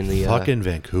games during the. Fucking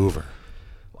Vancouver.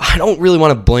 I don't really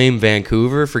want to blame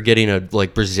Vancouver for getting a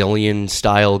Brazilian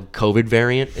style COVID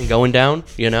variant and going down.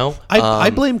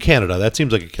 I blame Canada. That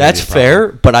seems like a Canadian That's problem.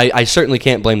 fair, but I certainly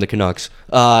can't blame the Canucks.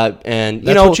 And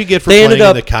That's what you get for they playing ended in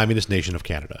up the communist nation of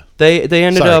Canada. they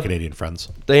ended Sorry, up Canadian friends.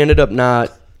 they ended up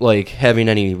not having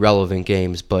any relevant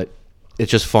games, but it's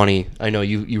just funny. I know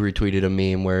you retweeted a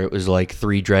meme where it was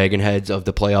 3 dragon heads of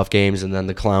the playoff games and then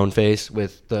the clown face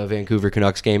with the Vancouver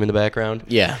Canucks game in the background.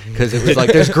 Yeah. Because it was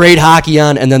there's great hockey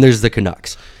on, and then there's the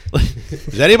Canucks.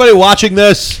 Is anybody watching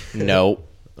this? No.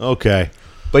 Okay.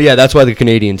 But yeah, that's why the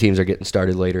Canadian teams are getting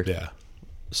started later. Yeah.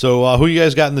 So who you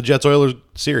guys got in the Jets Oilers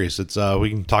series? It's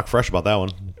we can talk fresh about that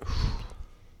one.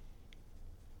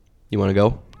 You want to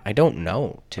go? I don't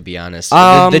know, to be honest.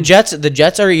 The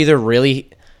Jets are either really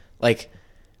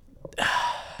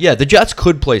Yeah, the Jets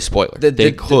could play spoiler.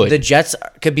 They could. The Jets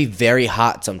could be very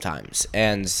hot sometimes,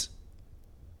 and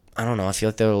I don't know. I feel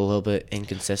like they're a little bit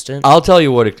inconsistent. I'll tell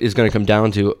you what it is going to come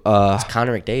down to. It's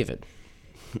Connor McDavid.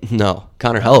 No,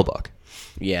 Connor Hellebuck.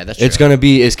 Yeah, that's true. It's going to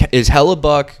be is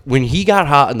Hellebuck when he got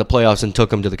hot in the playoffs and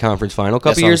took him to the conference final a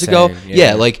couple That's what years I'm ago. saying,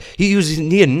 yeah.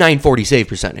 He had 940 save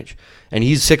percentage, and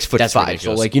he's 6'5". That's So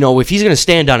ridiculous. if he's going to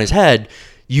stand on his head,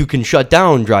 you can shut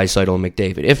down Draisaitl and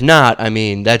McDavid. If not, I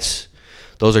mean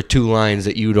those are two lines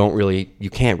that you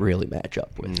can't really match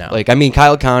up with. No.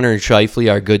 Kyle Connor and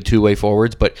Scheifele are good two-way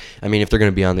forwards, but if they're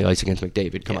going to be on the ice against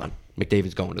McDavid, come on,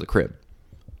 McDavid's going to the crib.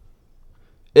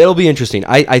 It'll be interesting.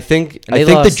 I think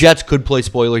the Jets could play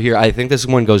spoiler here. I think this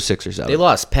one goes 6 or 7. They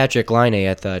lost Patrick Laine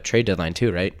at the trade deadline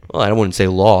too, right? Well, I wouldn't say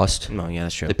lost. No, yeah,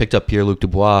 that's true. They picked up Pierre-Luc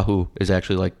Dubois, who is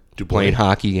actually playing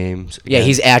hockey games. Yeah, again.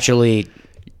 he's actually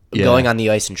Yeah. going on the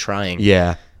ice and trying.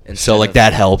 Yeah. Instead So of-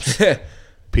 that helps.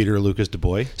 Peter Lucas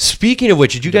Dubois? Speaking of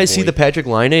which, did you guys see boy. the Patrick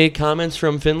Laine comments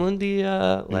from Finland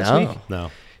last week?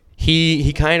 No.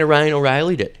 He kind of Ryan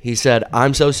O'Reilly'd it. He said,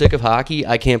 "I'm so sick of hockey,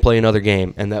 I can't play another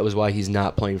game," and that was why he's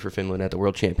not playing for Finland at the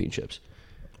World Championships.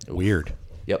 Weird.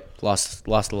 Yep. Lost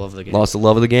the love of the game. Lost the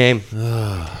love of the game.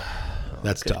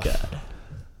 That's tough.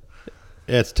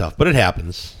 It's tough, but it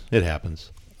happens. It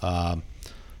happens.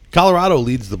 Colorado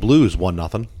leads the Blues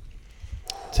 1-0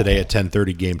 today at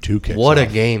 10:30. Game 2 kicks What a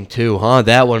off. game, too, huh?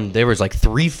 That one, there was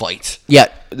 3 fights. Yeah,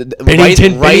 right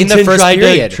in the first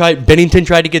period. Bennington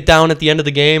tried to get down at the end of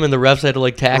the game, and the refs had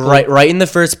to tackle. Right in the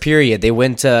first period, they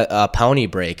went to a penalty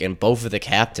break, and both of the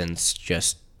captains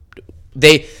just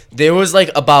there was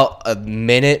about a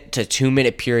minute to 2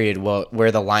 minute period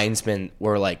where the linesmen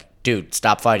were like, "Dude,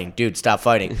 stop fighting! Dude, stop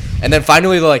fighting!" And then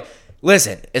finally they're like,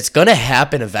 "Listen, it's gonna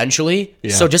happen eventually,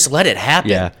 so just let it happen."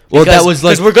 Yeah. Well, that was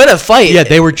because we're gonna fight. Yeah,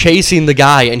 they were chasing the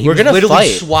guy, and he We're was gonna literally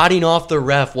fight. swatting off the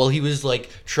ref while he was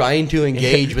trying to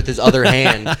engage with his other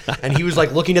hand, and he was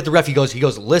looking at the ref. He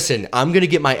goes, "Listen, I'm gonna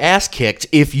get my ass kicked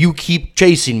if you keep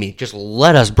chasing me. Just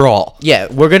let us brawl." Yeah,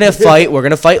 we're gonna fight. We're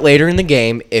gonna fight later in the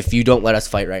game if you don't let us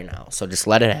fight right now. So just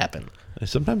let it happen.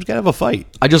 Sometimes you gotta have a fight.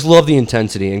 I just love the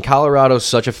intensity, and Colorado's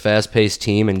such a fast-paced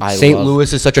team, and St.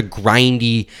 Louis is such a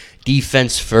grindy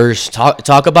defense first.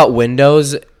 Talk about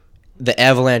windows. The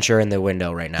Avalanche are in their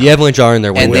window right now. The Avalanche are in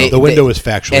their window. The window is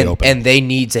factually open. and they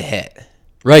need to hit.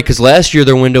 Right, because last year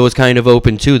their window was kind of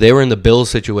open too. They were in the Bills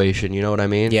situation, you know what I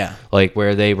mean? Yeah.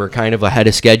 Where they were kind of ahead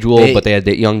of schedule, but they had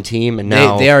that young team, and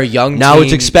now they are a young Now team.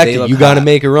 it's They expected. look You got to hot.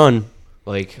 make a run.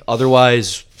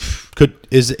 Otherwise,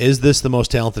 Is this the most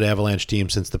talented Avalanche team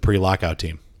since the pre-lockout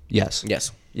team? yes.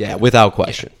 Yes. Yeah, without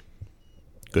question.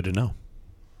 Good to know.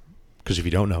 Because if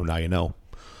you don't know, now you know.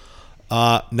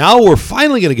 Now we're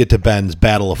finally going to get to Ben's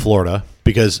Battle of Florida,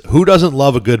 because who doesn't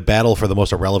love a good battle for the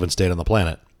most irrelevant state on the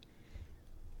planet?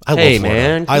 I Hey, love Florida.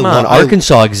 man, I come love, on.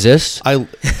 Arkansas exists. I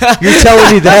You're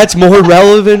telling me that's more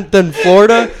relevant than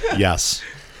Florida? yes.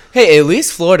 Hey, at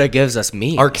least Florida gives us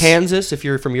memes. Or Kansas, if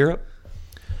you're from Europe?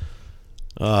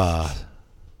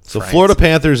 So Florida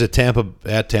Panthers at Tampa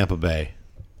Bay.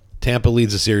 Tampa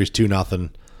leads the series 2-0.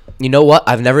 You know what?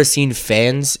 I've never seen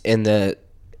fans in the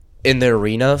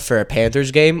arena for a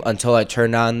Panthers game until I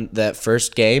turned on that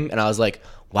first game, and I was like,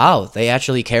 "Wow, they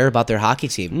actually care about their hockey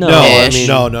team." No,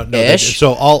 No. Ish.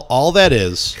 So all that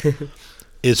is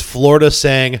Florida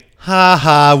saying, "Ha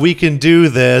ha, we can do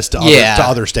this" to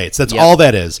other states. That's all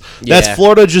that is. That's Yeah.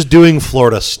 Florida just doing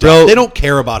Florida stuff. Bro, they don't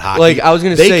care about hockey. I was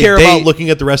gonna they say, care about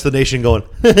looking at the rest of the nation going,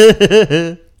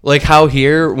 How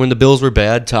here, when the Bills were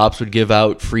bad, Tops would give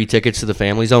out free tickets to the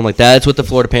family zone. That's what the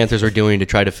Florida Panthers are doing to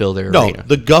try to fill their no, arena.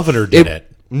 the governor did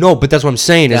it. No, but that's what I'm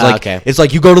saying. It's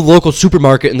like you go to the local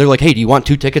supermarket and they're like, "Hey, do you want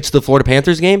 2 tickets to the Florida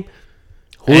Panthers game?"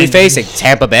 Who are we facing?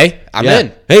 Tampa Bay. I'm in.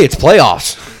 Hey, it's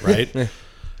playoffs. Right?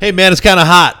 Hey, man, it's kind of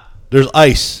hot. There's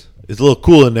ice. It's a little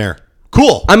cool in there.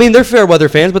 Cool. I mean, they're fair weather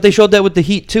fans, but they showed that with the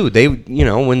Heat too. They,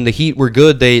 when the Heat were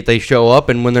good, they show up,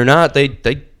 and when they're not, they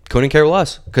couldn't care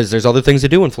less because there's other things to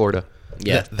do in Florida.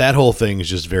 Yeah. That whole thing is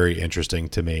just very interesting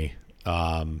to me.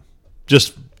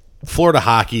 Just Florida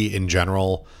hockey in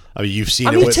general. I mean, you've seen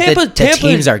it with The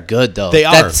teams are good though. They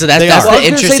are. That's They the are. I was gonna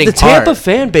interesting say, the part. Tampa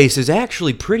fan base is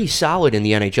actually pretty solid in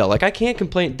the NHL. Like, I can't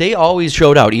complain. They always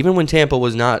showed out, even when Tampa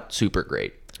was not super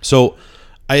great. So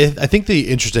I think the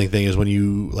interesting thing is when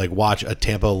you like watch a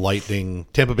Tampa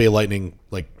Bay Lightning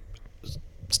like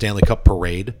Stanley Cup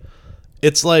parade,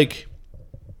 it's like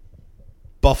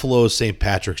Buffalo's St.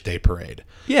 Patrick's Day parade.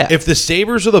 Yeah. If the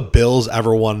Sabres or the Bills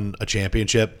ever won a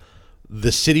championship,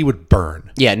 the city would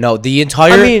burn. Yeah, no, the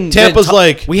entire. I mean, Tampa's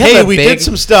like, we have hey, a we big- did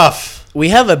some stuff. We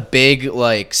have a big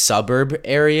like suburb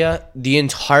area. The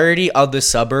entirety of the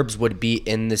suburbs would be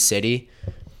in the city.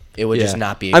 It would just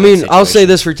not be. I mean, I'll say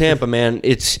this for Tampa, man.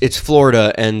 It's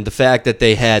Florida, and the fact that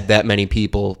they had that many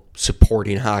people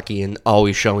supporting hockey and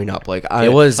always showing up. Like,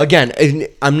 It was- again.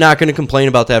 I'm not going to complain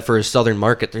about that for a southern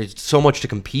market. There's so much to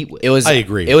compete with. It was. I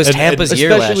agree. It was And- Tampa's and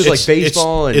year especially last with, year. like,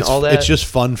 baseball and all that. It's just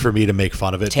fun for me to make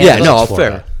fun of it. Tampa- yeah, because no, it's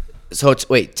Florida. fair. So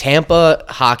Tampa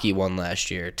hockey won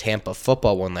last year. Tampa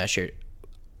football won last year.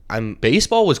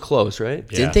 Baseball was close, right?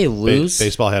 Yeah. Didn't they lose?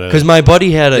 Baseball had a Because my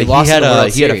buddy had They he lost had in the a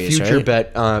World he had a Series, future right?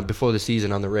 bet before the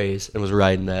season on the Rays and was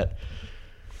riding that,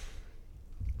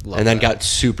 Love and then that. got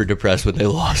super depressed when they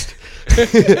lost.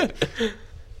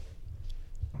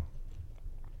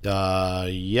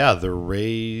 yeah, the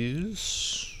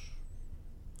Rays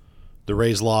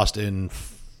lost in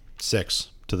 6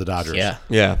 to the Dodgers. Yeah.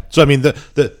 Yeah, So I mean the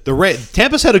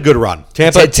Tampa's had a good run.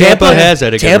 Tampa has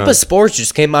had a good Tampa run. sports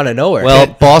just came out of nowhere. Well,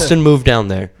 Boston moved down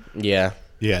there. yeah.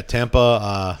 Yeah,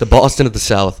 Tampa. The Boston of the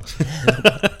South.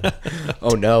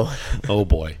 Oh no. Oh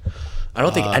boy. I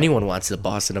don't think anyone wants the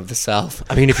Boston of the South.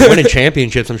 I mean, if you're winning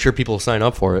championships, I'm sure people will sign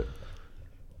up for it.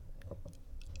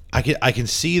 I can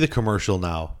see the commercial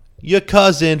now. Your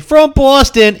cousin from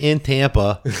Boston in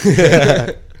Tampa.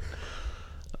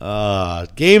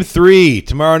 Game 3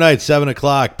 tomorrow night,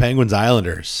 7:00. Penguins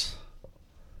Islanders.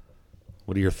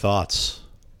 What are your thoughts?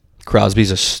 Crosby's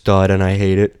a stud, and I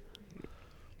hate it.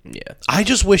 Yeah. I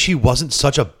just wish he wasn't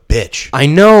such a bitch. I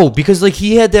know, because like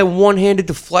he had that one-handed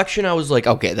deflection. I was like,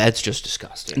 okay, that's just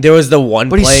disgusting. There was the one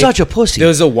But play. he's such a pussy. There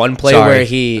was a one play Sorry, where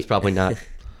he it's probably not.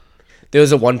 There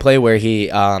was a one play where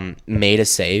he made a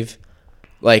save.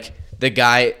 Like the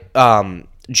guy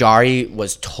Jari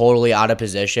was totally out of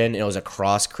position and it was a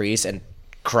cross crease and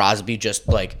Crosby just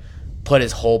like put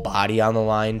his whole body on the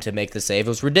line to make the save. It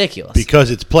was ridiculous. Because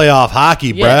it's playoff hockey,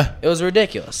 yeah, bruh. it was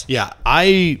ridiculous. Yeah,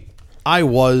 I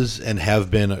was and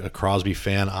have been a Crosby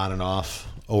fan on and off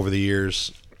over the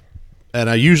years. And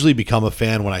I usually become a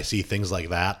fan when I see things like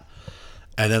that.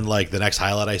 And then like the next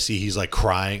highlight I see, he's like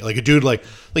crying. Like a dude like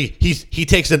he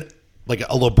takes a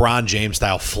LeBron James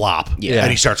style flop. Yeah. And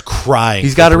he starts crying.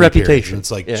 He's for got a 3 periods. reputation. And it's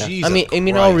like, Yeah. Jesus I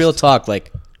mean, all real Christ. talk,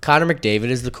 like Connor McDavid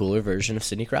is the cooler version of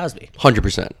Sidney Crosby.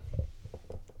 100%.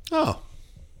 Oh.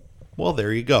 Well,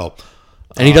 there you go.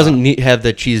 And he doesn't have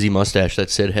that cheesy mustache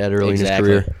that Sid had early Exactly.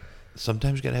 in his career.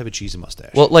 Sometimes you got to have a cheesy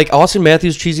mustache. Well, like Austin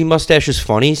Matthews' cheesy mustache is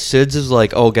funny. Sid's is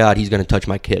like, oh God, he's gonna touch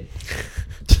my kid.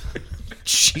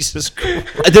 Jesus Christ.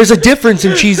 There's a difference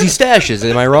in cheesy stashes.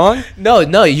 Am I wrong?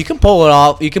 No, you can pull it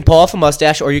off. You can pull off a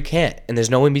mustache or you can't, and there's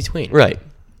no in between. Right.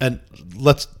 And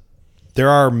there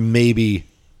are maybe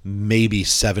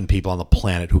 7 people on the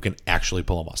planet who can actually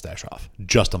pull a mustache off.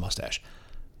 Just a mustache.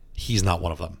 He's not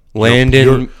one of them.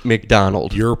 Landon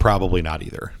McDonald. You're probably not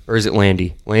either. Or is it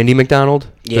Landy? Landy McDonald?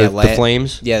 Yeah, the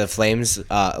Flames? Yeah, the Flames. You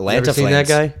Atlanta ever seen Flames.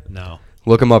 that guy? No.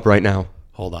 Look him up right now.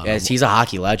 Hold on. Yes, he's a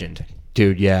hockey legend.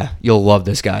 Dude, yeah. You'll love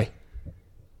this guy.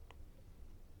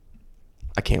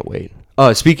 I can't wait.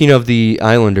 Speaking of the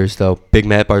Islanders, though, big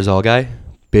Matt Barzal guy.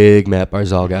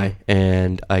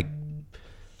 And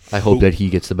I hope that he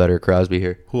gets the better Crosby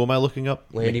here. Who am I looking up?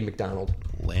 Landy McDonald.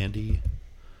 Landy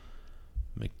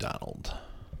McDonald.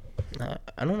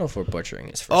 I don't know if we're butchering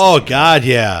his first Oh, name. God,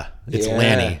 yeah. It's Yeah.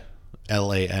 Lanny.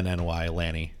 Lanny.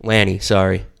 Lanny. Lanny,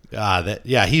 sorry. He's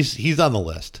on the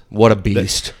list. What a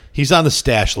beast. He's on the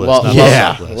stash list. Well, not yeah. the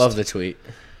stash list. Love the tweet.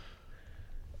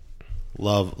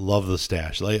 Love the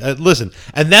stash. Like, listen,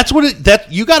 and that's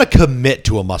what you got to commit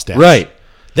to a mustache. Right.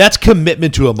 That's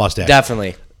commitment to a mustache.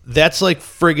 Definitely. That's like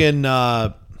friggin'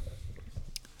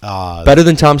 Better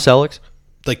than Tom Selleck's?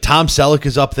 like Tom Selleck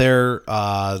is up there.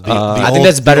 I think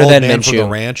that's better than man from Minshew. the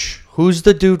Ranch. Who's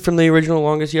the dude from the original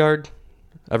Longest Yard?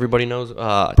 Everybody knows.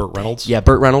 Burt Reynolds. Yeah,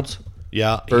 Burt Reynolds.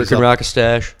 Yeah. Burt he's can up. rock a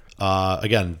stash.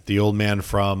 Again, the old man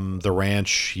from the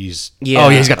Ranch. He's Yeah.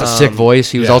 He's got the sick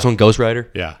voice. He was yeah. also in Ghost Rider.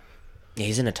 yeah. Yeah,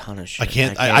 he's in a ton of shit. I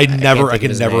can think never of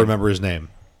his name. remember his name.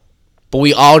 But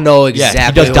we all know Yeah, exactly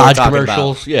he does who Dodge we're talking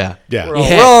commercials. about. Yeah. Yeah. We're all,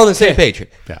 Yeah. we're all on the same page.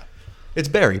 Yeah. It's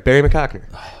Barry McCockner.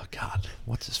 Oh God,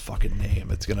 what's his fucking name?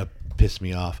 It's gonna piss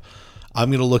me off. I'm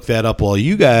gonna look that up while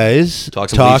you guys Talk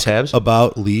some Leafs Habs?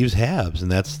 about Leaves Habs, and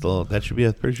that should be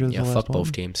a pretty sure. That's Yeah, the fuck last one.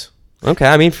 both teams. Okay,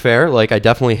 I mean, fair. Like, I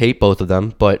definitely hate both of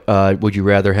them, but would you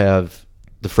rather have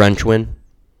the French win?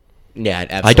 Yeah,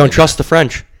 absolutely. I don't trust the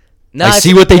French. No, I it's-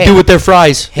 see what they hey, do with their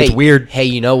fries. Hey, It's weird. Hey,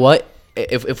 you know what?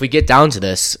 If we get down to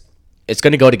this, it's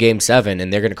going to go to Game 7,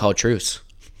 and they're going to call truce.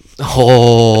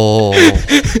 Oh.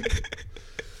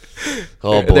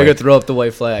 Oh, They're boy. going to throw up the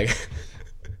white flag.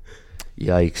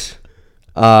 Yikes.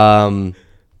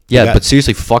 Yeah. But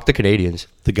seriously, fuck the Canadians.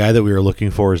 The guy that we were looking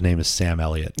for, his name is Sam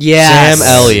Elliott. Yes. Sam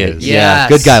Elliott. Yes. Yeah,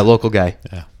 good guy, local guy.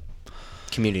 Yeah.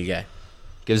 Community guy.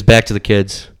 Gives back to the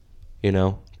kids,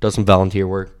 does some volunteer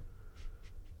work.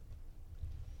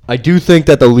 I do think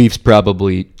that the Leafs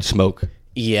probably smoke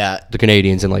Yeah. the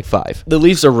Canadians in like 5. The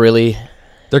Leafs are really...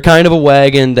 They're kind of a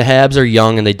wagon. The Habs are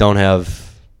young and they don't have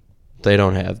the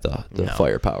No.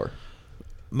 firepower.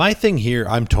 My thing here,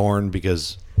 I'm torn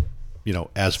because,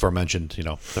 as aforementioned,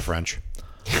 the French.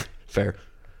 Fair.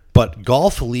 But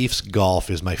golf Leafs golf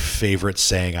is my favorite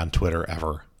saying on Twitter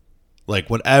ever. Like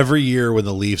every year when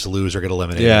the Leafs lose or get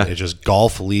eliminated, Yeah. it's just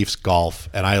golf Leafs golf,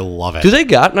 and I love it. Do they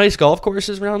got nice golf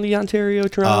courses around the Ontario,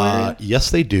 Toronto area?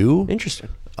 Yes, they do. Interesting.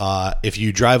 If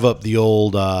you drive up the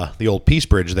old Peace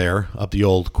Bridge there, up the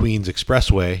old Queens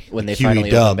Expressway, When they QE finally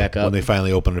open Dub, it back up. when they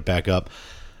finally open it back up,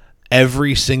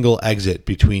 every single exit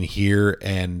between here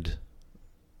and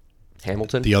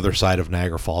Hamilton? the other side of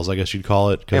Niagara Falls, I guess you'd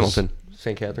call it. 'cause- Hamilton.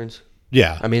 St. Catharines.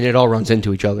 Yeah. I mean, it all runs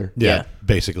into each other. yeah,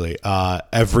 basically.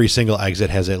 Every single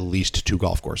exit has at least 2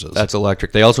 golf courses. That's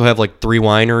electric. They also have like 3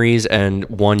 wineries and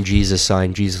 1 Jesus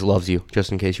sign. Jesus loves you,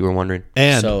 just in case you were wondering.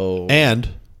 and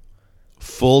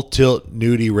full tilt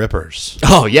nudie rippers.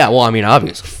 Oh, yeah. Well, I mean,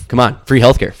 obvious. Come on. Free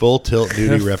healthcare. Full tilt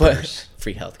nudie rippers.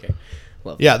 Free healthcare.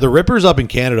 Love Yeah, the Rippers up in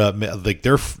Canada, like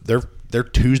their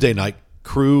Tuesday night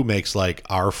crew makes like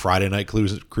our Friday night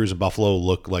cruise in Buffalo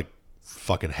look like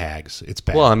fucking hags. It's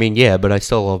bad. Well, I mean, yeah, but I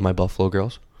still love my Buffalo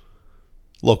girls.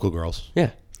 Local girls.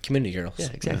 Yeah. Community girls. Yeah,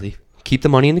 exactly. Keep the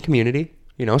money in the community,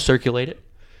 circulate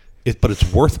it. But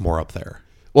it's worth more up there.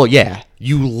 Well, yeah.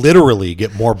 You literally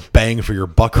get more bang for your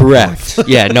buck. Correct.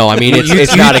 Yeah, no, I mean,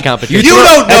 it's not a competition. You don't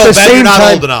know, At the Ben, you're same not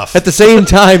time- old enough. At the same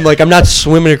time, like, I'm not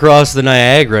swimming across the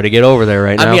Niagara to get over there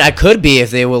right now. I mean, I could be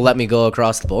if they will let me go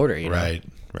across the border.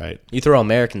 Right. You throw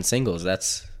American singles,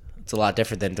 it's a lot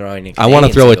different than throwing. I want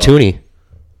to throw a toonie.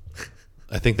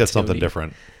 I think that's something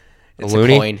different. It's A a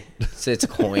loony? coin. It's a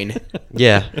coin.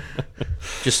 Yeah.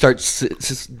 Just start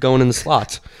going in the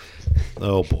slots.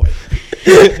 Oh boy.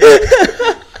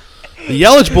 The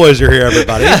Yelich boys are here,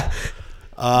 everybody.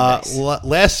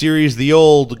 Last series, the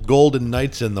old Golden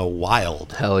Knights and the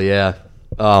Wild. Hell yeah.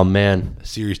 Oh, man.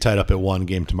 Series tied up at 1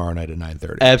 game tomorrow night at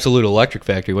 9:30. Absolute electric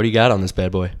factory. What do you got on this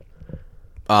bad boy?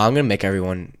 I'm going to make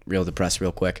everyone real depressed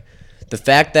real quick. The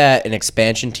fact that an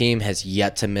expansion team has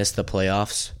yet to miss the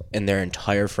playoffs in their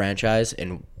entire franchise,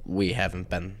 and we haven't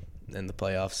been in the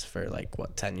playoffs for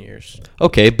 10 years.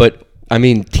 Okay, but I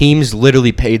mean, teams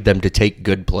literally paid them to take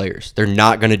good players. They're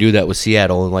not going to do that with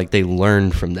Seattle, and they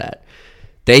learned from that.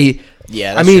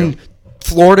 Yeah, that's true. true.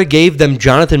 Florida gave them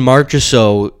Jonathan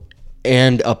Marchessault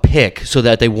and a pick so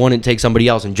that they wouldn't take somebody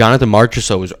else, and Jonathan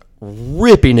Marchessault was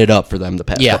ripping it up for them the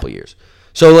past couple years.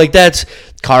 So that's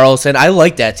Carlson, I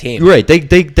like that team. right. They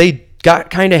got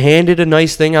kind of handed a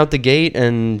nice thing out the gate,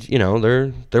 and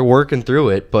they're working through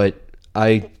it. But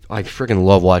I freaking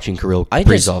love watching Kirill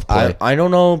Kaprizov play. I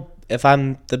don't know if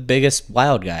I'm the biggest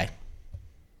Wild guy.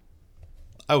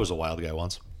 I was a Wild guy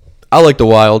once. I like the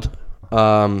Wild.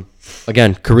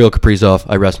 Again, Kirill Kaprizov.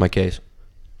 I rest my case.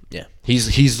 Yeah.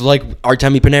 He's like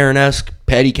Artemi Panarin-esque,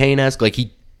 Patty Kane-esque. Like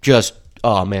he just,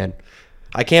 oh man,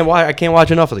 I can't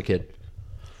watch enough of the kid.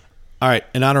 All right,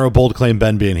 in honor of bold claim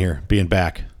Ben being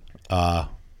back.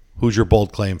 Who's your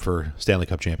bold claim for Stanley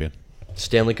Cup champion?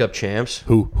 Stanley Cup champs.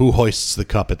 Who hoists the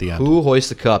cup at the end? Who hoists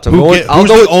the cups? Who's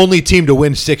the only team to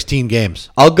win 16 games?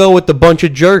 I'll go with the bunch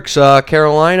of jerks,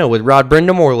 Carolina, with Rod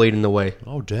Brindamore leading the way.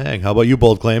 Oh dang! How about you,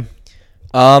 bold claim?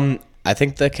 I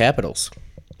think the Capitals.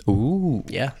 Ooh.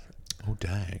 Yeah. Oh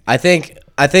dang! I think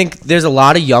there's a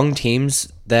lot of young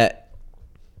teams that,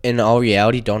 in all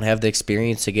reality, don't have the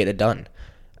experience to get it done.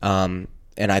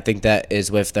 And I think that is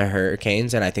with the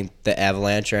Hurricanes, and I think the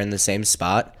Avalanche are in the same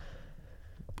spot.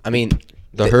 I mean,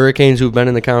 The Hurricanes, who've been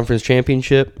in the conference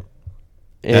championship.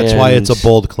 That's why it's a and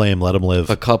bold claim. Let them live.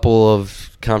 a couple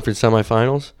of conference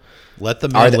semifinals. Let the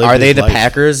man live are they his the life.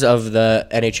 Packers of the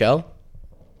NHL?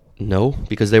 No,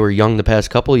 because they were young the past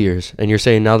couple of years. And you're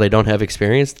saying now they don't have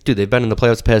experience? Dude, they've been in the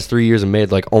playoffs the past 3 years and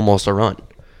made like almost a run.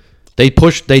 They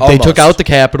took out the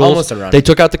Capitals. Almost a run. They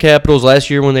took out the Capitals last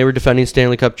year when they were defending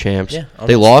Stanley Cup champs. Yeah,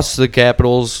 they almost. lost to the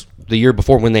Capitals the year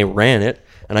before when they ran it.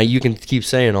 And you can keep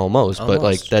saying almost, but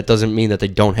like that doesn't mean that they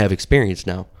don't have experience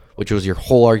now, which was your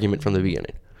whole argument from the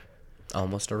beginning.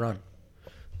 Almost a run.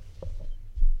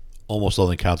 Almost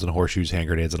only counts in horseshoes, hand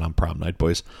grenades, and on prom night,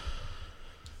 boys.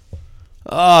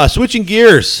 Switching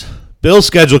gears. Bill's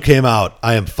schedule came out.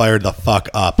 I am fired the fuck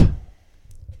up.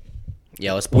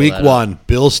 Yeah, let's pull Week that up. 1,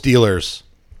 Bills Steelers.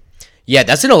 Yeah,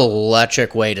 that's an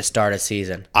electric way to start a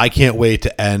season. I can't wait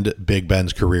to end Big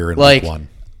Ben's career in Like, Week 1.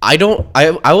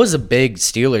 I was a big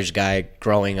Steelers guy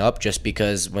growing up just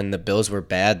because when the Bills were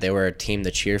bad, they were a team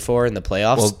to cheer for in the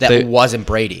playoffs. Well, That wasn't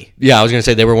Brady. Yeah, I was going to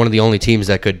say they were one of the only teams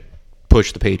that could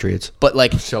push the Patriots. But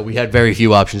like, So we had very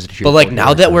few options to cheer but like for.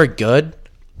 now that we're good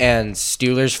and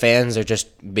Steelers fans are just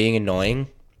being annoying,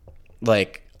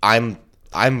 like I'm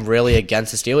really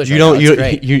against the Steelers. You right don't. now.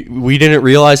 It's great. We didn't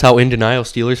realize how in denial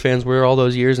Steelers fans were all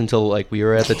those years until like we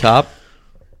were at the top.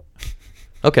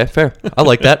 Okay, fair. I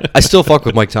like that. I still fuck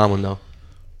with Mike Tomlin though.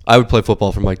 I would play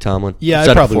football for Mike Tomlin. Yeah, I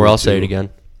said it probably before. would I'll say it too. again.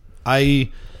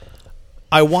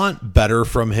 I want better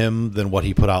from him than what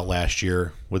he put out last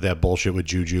year with that bullshit with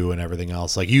Juju and everything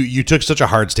else. Like you took such a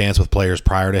hard stance with players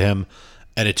prior to him,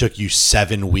 and it took you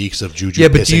 7 weeks of Juju. Yeah,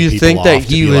 but pissing do you people think off that to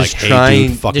he be was like, hey, trying-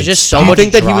 Dude, fucking There's just so stop. Do you much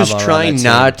think that he was drama on trying that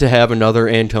not team. to have another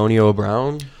Antonio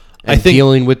Brown? And I think-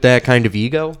 dealing with that kind of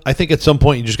ego. I think at some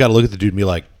point you just got to look at the dude and be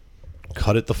like,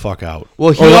 cut it the fuck out.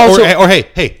 Well, he or also-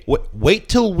 hey, wait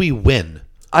till we win.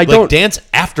 I Like, don't- dance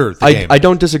after the game. I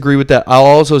don't disagree with that. I'll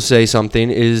also say something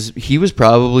is he was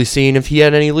probably seeing if he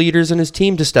had any leaders in his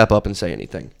team to step up and say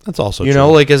anything. That's also You true.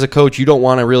 know, like as a coach, you don't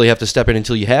want to really have to step in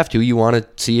until you have to. You want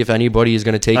to see if anybody is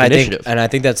going to take initiative. I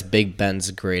think that's Big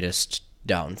Ben's greatest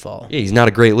downfall. Yeah, he's not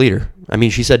a great leader. I mean,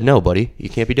 she said no, buddy. You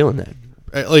can't be doing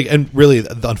that. Like, and really,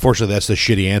 unfortunately, that's the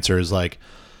shitty answer. Is like,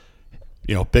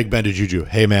 Big Ben to Juju.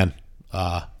 Hey, man,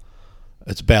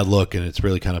 it's a bad look, and it's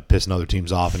really kind of pissing other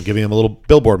teams off and giving them a little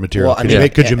billboard material. Well, I Could you mean,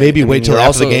 could you maybe I mean, wait till you're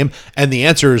after the also- game? And the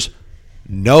answer is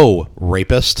no,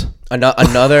 rapist.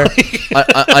 Another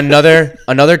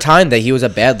time that he was a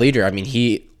bad leader. I mean,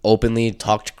 he openly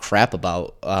talked crap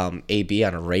about AB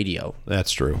on a radio.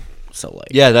 That's true. So like,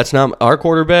 Yeah, that's not our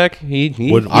quarterback. He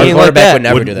Wouldn't- he Our ain't quarterback like that. would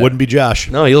never do that. Wouldn't be Josh.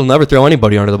 No, he'll never throw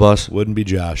anybody under the bus. Wouldn't be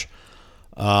Josh.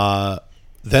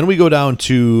 Then we go down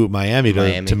to Miami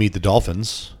to meet the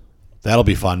Dolphins. That'll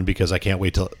be fun because I can't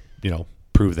wait to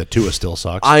prove that Tua still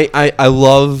sucks. I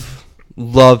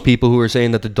love people who are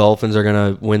saying that the Dolphins are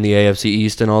going to win the AFC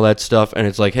East and all that stuff. And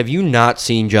it's like, have you not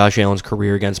seen Josh Allen's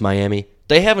career against Miami?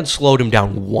 They haven't slowed him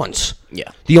down once. Yeah.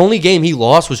 The only game he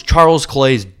lost was Charles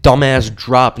Clay's dumbass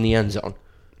drop in the end zone.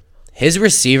 his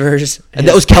receivers, And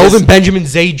that was Kelvin Benjamin,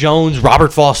 Zay Jones,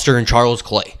 Robert Foster, and Charles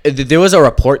Clay. There was a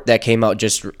report that came out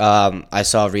just I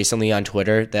saw recently on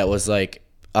Twitter that was like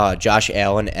Josh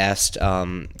Allen asked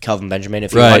Kelvin Benjamin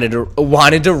if he Right.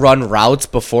 wanted to run routes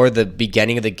before the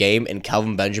beginning of the game, and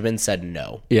Kelvin Benjamin said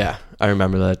no. Yeah, I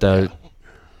remember that.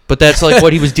 But that's like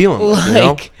what he was dealing with, you know?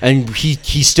 Like- And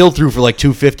he still threw for like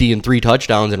 250 and 3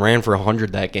 touchdowns and ran for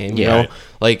 100 that game, you Yeah. know?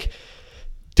 Like,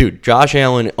 dude, Josh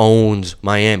Allen owns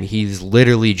Miami. He's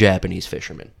literally Japanese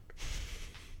fisherman.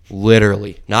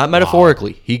 Literally. Not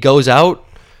metaphorically. He goes out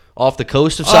off the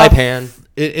coast of Saipan.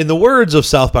 In the words of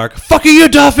South Park, "Fuck you,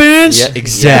 Dolphins." Yeah,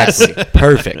 exactly.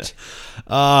 Perfect.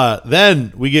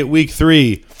 Then we get week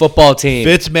 3. Football team.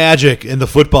 Fitz Magic and the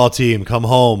football team come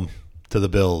home to the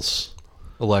Bills.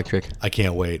 Electric. I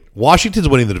can't wait. Washington's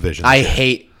winning the division. I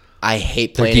hate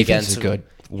playing defense against is good.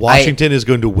 Washington is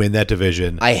going to win that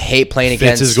division. I hate playing Fitz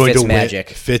against is going to win. Magic.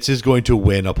 Fitz is going to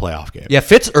win a playoff game. Yeah,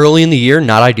 Fitz early in the year,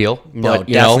 not ideal. No, but,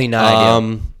 you definitely know, not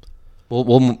ideal.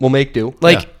 We'll make do.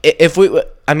 Like if we,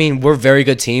 I mean, we're a very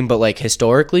good team, but like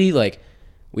historically, like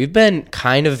we've been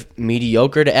kind of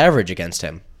mediocre to average against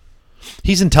him.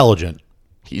 He's intelligent.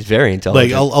 He's very Like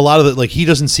intelligent. a lot of it, like he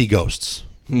doesn't see ghosts.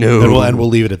 No. And we'll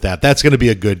leave it at that. That's going to be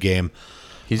a good game.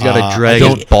 He's got to I drag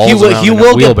don't- his balls He will, around he in a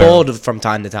will get wheelbarrow. bold from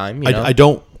time to time. You know? I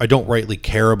don't rightly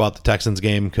care about the Texans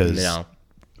game because No.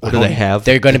 What do they have?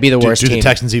 They're going to be the worst do the team.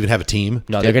 Texans even have a team?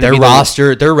 No, they're going to their be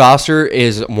roster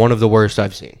is one of the worst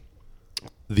I've seen.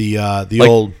 The Like,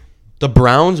 old The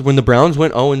Browns, when the Browns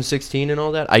went 0-16 and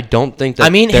all that, I don't think that I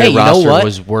mean, their hey, you know roster what?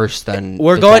 was worse than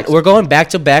We're the going Texans. we're going back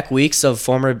to back weeks of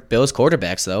former Bills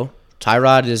quarterbacks though.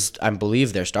 Tyrod is, I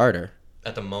believe, their starter.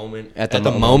 At the moment. At At the the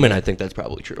moment. moment, I think that's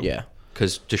probably true. Yeah.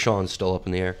 Because Deshaun's still up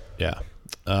in the air. Yeah.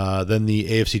 Then the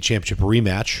AFC Championship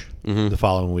rematch the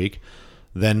following week.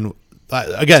 Then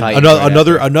Again, Titans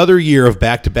right another year of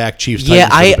back-to-back Chiefs. Yeah,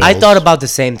 Titans for the I Bills. thought about the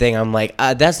same thing. I'm like,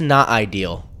 that's not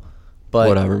ideal. But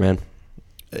Whatever, man.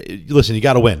 Listen, you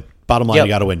got to win. Bottom line, Yep. you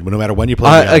got to win. No matter when you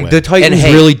play, you got to win. The Titans And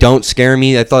hey- really don't scare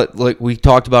me. I thought, like, we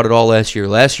talked about it all last year.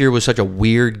 Last year was such a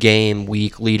weird game,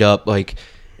 week lead up.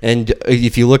 And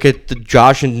if you look at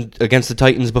Josh against the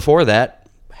Titans before that,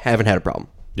 haven't had a problem.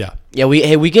 Yeah. yeah,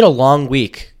 we get a long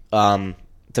week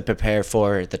to prepare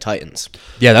for the Titans.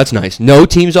 Yeah, that's nice. No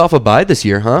teams off a bye this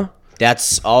year, huh?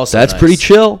 That's also That's nice. pretty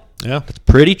chill. Yeah.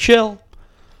 Pretty chill.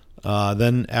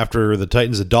 Then after the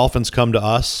Titans, the Dolphins come to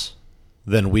us.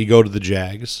 Then we go to the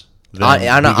Jags. Then On we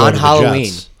go to on the Halloween.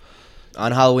 Jets.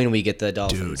 On Halloween, we get the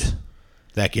Dolphins. Dude,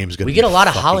 that game's going to We be get a lot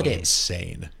of fucking holidays.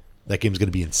 insane. That game's going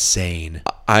to be insane.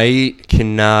 I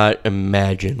cannot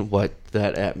imagine what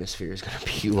that atmosphere is going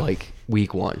to be like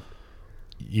week one.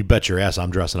 You bet your ass I'm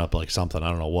dressing up like something. I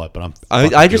don't know what, but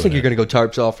I just think you're going to go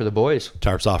tarps off for the boys.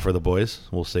 Tarps off for the boys.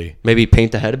 We'll see. Maybe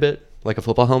paint the head a bit, like a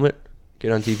football helmet.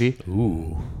 Get on TV.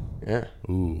 Ooh. Yeah.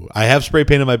 Ooh. I have spray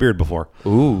painted my beard before.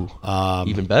 Ooh.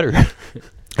 Even better.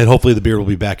 And hopefully the beard will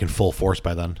be back in full force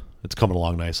by then. It's coming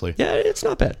along nicely. Yeah, it's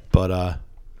not bad. But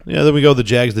then we go the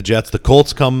Jags, the Jets, the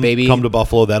Colts come to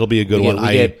Buffalo. That'll be a good one.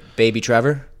 We get baby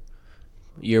Trevor.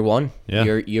 Year one.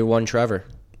 Yeah. Year one Trevor.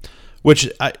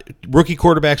 Rookie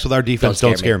quarterbacks with our defense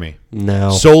don't scare me. No.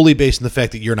 Solely based on the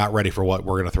fact that you're not ready for what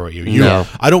we're going to throw at you. No.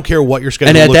 I don't care what your schedule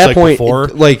And at looks that like point, before.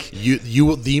 like-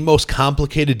 you, the most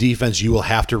complicated defense you will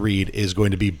have to read is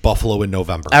going to be Buffalo in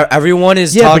November. Everyone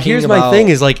is Yeah, talking but here's about, my thing: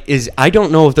 is I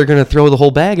don't know if they're going to throw the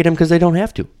whole bag at him because they don't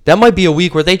have to. That might be a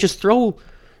week where they just throw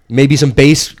maybe some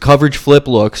base coverage flip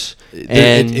looks,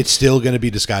 and It's still going to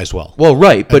be disguised well. well,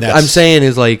 right. But that's- I'm saying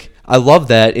is I love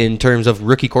that in terms of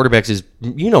rookie quarterbacks. Is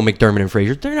McDermott and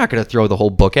Frazier, they're not going to throw the whole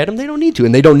book at him. They don't need to,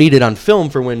 and they don't need it on film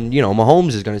for when Mahomes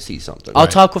is going to see something. I'll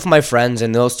talk with my friends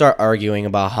and they'll start arguing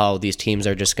about how these teams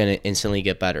are just going to instantly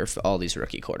get better for all these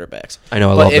rookie quarterbacks. I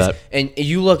know, I But love that. And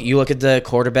you look at the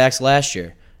quarterbacks last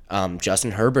year.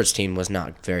 Justin Herbert's team was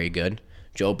not very good.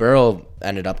 Joe Burrow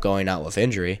ended up going out with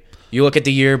injury. You look at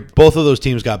the year. Both of those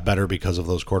teams got better because of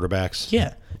those quarterbacks.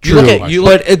 Yeah. True.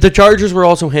 But the Chargers were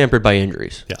also hampered by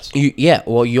injuries. Yes.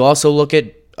 Well, you also look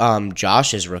at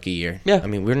Josh's rookie year. Yeah. I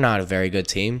mean, we're not a very good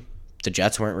team. The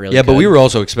Jets weren't really. Yeah, but good. we were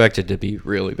also expected to be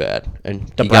really bad, and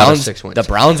the he got us Browns. 6 wins. The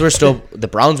Browns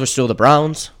were still the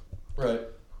Browns. Right.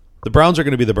 The Browns are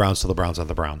going to be the Browns till the Browns are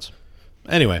the Browns.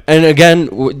 Anyway. And again,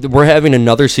 we're having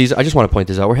another season. I just want to point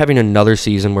this out. We're having another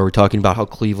season where we're talking about how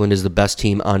Cleveland is the best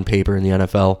team on paper in the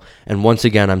NFL. And once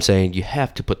again, I'm saying you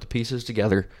have to put the pieces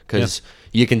together because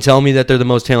you can tell me that they're the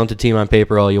most talented team on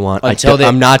paper all you want.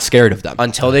 I'm not scared of them.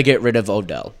 Until they get rid of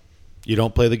Odell. You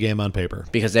don't play the game on paper.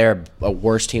 Because they're a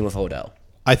worse team with Odell.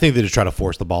 I think they just try to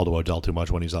force the ball to Odell too much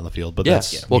when he's on the field. But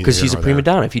Yes. that's Well, because neither he's a here nor prima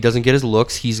there. donna. If he doesn't get his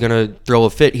looks, he's going to throw a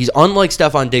fit. He's unlike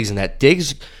Stephon Diggs in that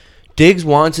Diggs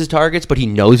wants his targets, but he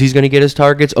knows he's going to get his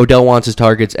targets. Odell wants his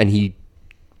targets, and he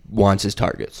wants his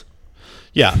targets.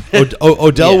 Yeah.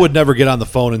 Odell would never get on the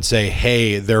phone and say,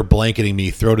 hey, they're blanketing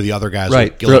me. Throw to the other guys.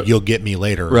 Right. You'll get me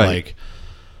later. Right.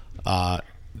 One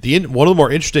of the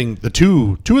more interesting,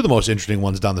 two of the most interesting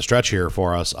ones down the stretch here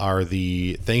for us are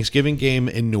the Thanksgiving game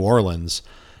in New Orleans,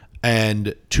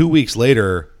 and 2 weeks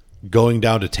later going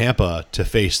down to Tampa to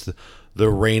face the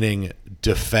reigning,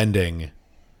 defending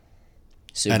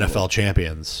Super Bowl. NFL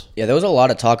champions. Yeah, there was a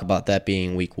lot of talk about that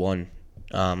being week one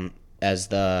as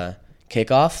the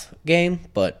kickoff game,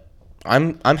 but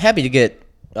I'm happy to get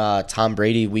Tom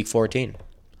Brady week 14.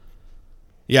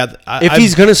 Yeah, If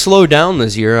he's going to slow down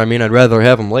this year, I mean, I'd rather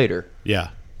have him later. I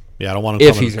don't want him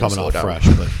If he's coming gonna off slow down.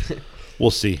 fresh, but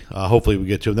we'll see. Hopefully we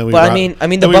get to him. Then we But I round, mean, the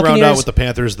then we round out Buccaneers- with the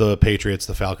Panthers, the Patriots,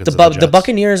 the Falcons, The and the Jets.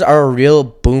 Buccaneers are a real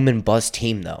boom and bust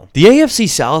team, though. The AFC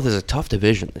South is a tough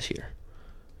division this year.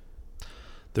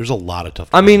 There's a lot of tough.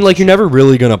 I mean, you're never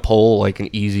really going to pull, an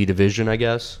easy division, I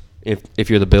guess, if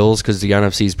you're the Bills, because the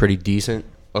NFC is pretty decent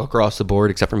across the board,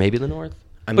 except for maybe the North.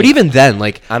 But even then,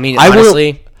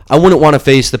 honestly, I wouldn't want to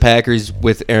face the Packers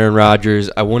with Aaron Rodgers.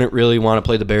 I wouldn't really want to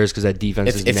play the Bears because that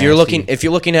defense is if nasty. you're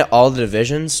looking at all the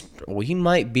divisions, we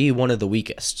might be one of the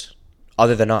weakest,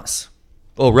 other than us.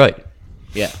 Oh, right.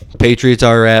 Yeah, Patriots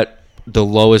are at the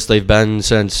lowest they've been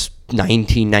since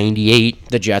 1998.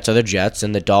 the Jets are the Jets,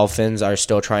 and the Dolphins are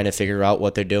still trying to figure out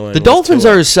what they're doing. The Dolphins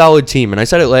are a solid team, and I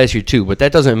said it last year too, but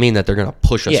that doesn't mean that they're going to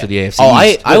push us Yeah. to the AFC Oh,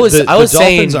 East. I was the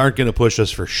saying Dolphins aren't going to push us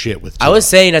for shit with. I Tua. was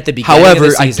saying at the beginning. However,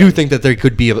 of the I season, do think that there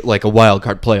could be a wild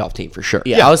card playoff team for sure.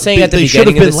 Yeah, I was saying at the they should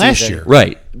have beginning of been the last season, year.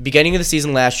 Right. Beginning of the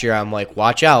season last year, I'm like,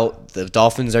 watch out, the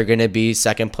Dolphins are going to be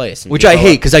second place. And Which I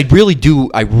hate because I really do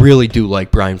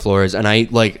like Brian Flores, and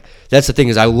that's the thing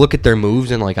is I look at their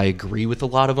moves and I agree with a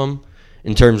lot of them,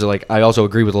 in terms of, like, I also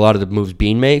agree with a lot of the moves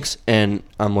Bean makes, and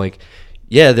I'm like,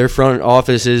 yeah, their front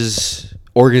office is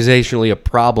organizationally a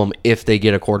problem if they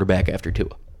get a quarterback after Tua.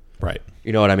 Right.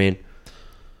 You know what I mean?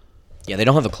 Yeah, they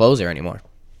don't have a closer anymore.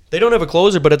 They don't have a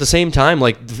closer, but at the same time,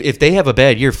 like, if they have a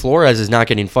bad year, Flores is not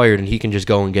getting fired, and he can just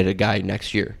go and get a guy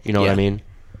next year. You know what I mean?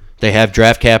 They have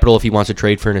draft capital if he wants to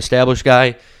trade for an established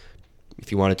guy.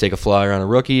 If you want to take a flyer on a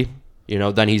rookie, you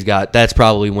know, then that's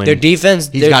probably when Their defense,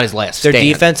 he's got his last Their stand.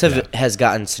 defense has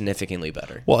gotten significantly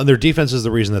better. Well, and their defense is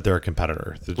the reason that they're a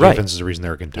competitor. The defense is the reason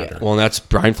they're a contender. Well, and that's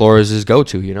Brian Flores'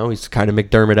 go-to, you know? He's kind of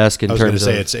McDermott-esque in terms of... I was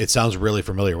going to say, it sounds really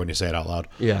familiar when you say it out loud.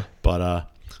 Yeah. But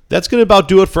that's going to about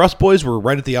do it for us, boys. We're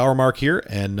right at the hour mark here.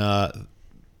 And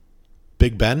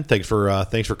Big Ben, thanks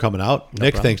for coming out.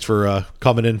 Nick, thanks for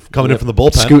coming in from the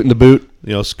bullpen. Scooting the boot.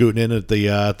 You know, scooting in at the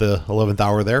 11th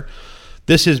hour there.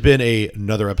 This has been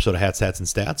another episode of Hats, Stats, and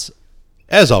Stats.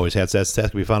 As always, Hats, Stats, and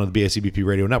Stats can be found on the BICBP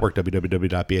Radio Network,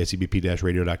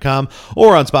 www.bicbp-radio.com,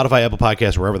 or on Spotify, Apple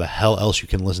Podcasts, wherever the hell else you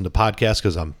can listen to podcasts,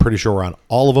 because I'm pretty sure we're on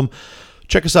all of them.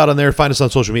 Check us out on there. Find us on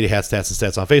social media, Hats, Stats,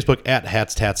 and Stats on Facebook, at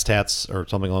Hats, Tats, Stats, or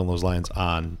something along those lines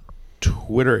on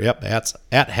Twitter. Yep,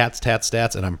 at Hats, Tats,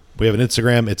 Stats, and we have an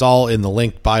Instagram. It's all in the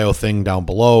link bio thing down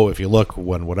below if you look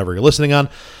whatever you're listening on.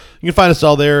 You can find us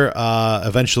all there.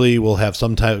 Eventually, we'll have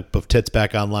some type of tits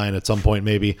back online at some point,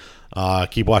 maybe.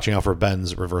 Keep watching out for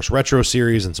Ben's Reverse Retro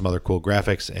series and some other cool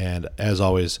graphics. And as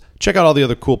always, check out all the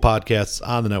other cool podcasts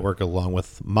on the network, along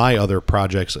with my other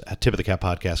projects, Tip of the Cap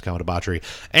Podcast, Common Debauchery,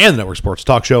 and the Network Sports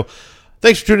Talk Show.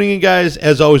 Thanks for tuning in, guys.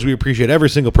 As always, we appreciate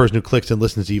every single person who clicks and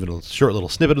listens to even a short little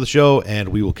snippet of the show, and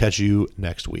we will catch you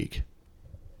next week.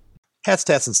 Hats,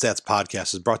 Stats, and Stats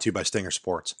podcast is brought to you by Stinger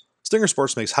Sports. Stinger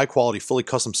Sports makes high-quality, fully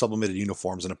custom sublimated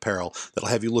uniforms and apparel that'll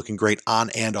have you looking great on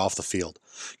and off the field.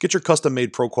 Get your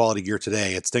custom-made pro-quality gear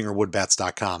today at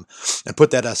StingerWoodBats.com and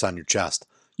put that S on your chest.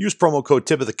 Use promo code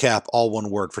TIPOFTHECAP, all one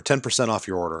word, for 10% off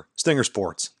your order. Stinger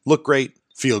Sports. Look great,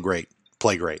 feel great,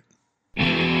 play great.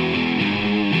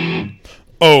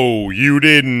 Oh, you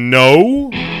didn't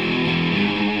know?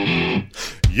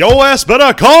 Yo ass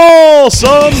better call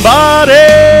somebody!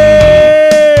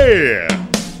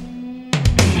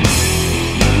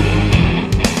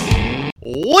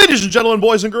 Ladies and gentlemen,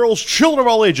 boys and girls, children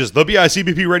of all ages, the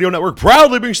BICBP Radio Network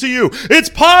proudly brings to you its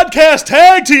podcast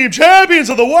tag team champions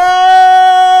of the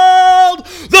world,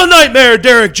 the Nightmare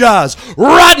Derek Jaws,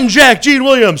 Rotten Jack Gene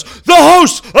Williams, the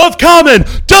hosts of Common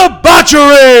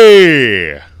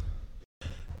Debauchery.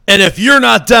 And if you're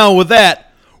not down with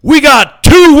that, we got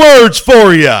 2 words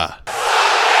for you.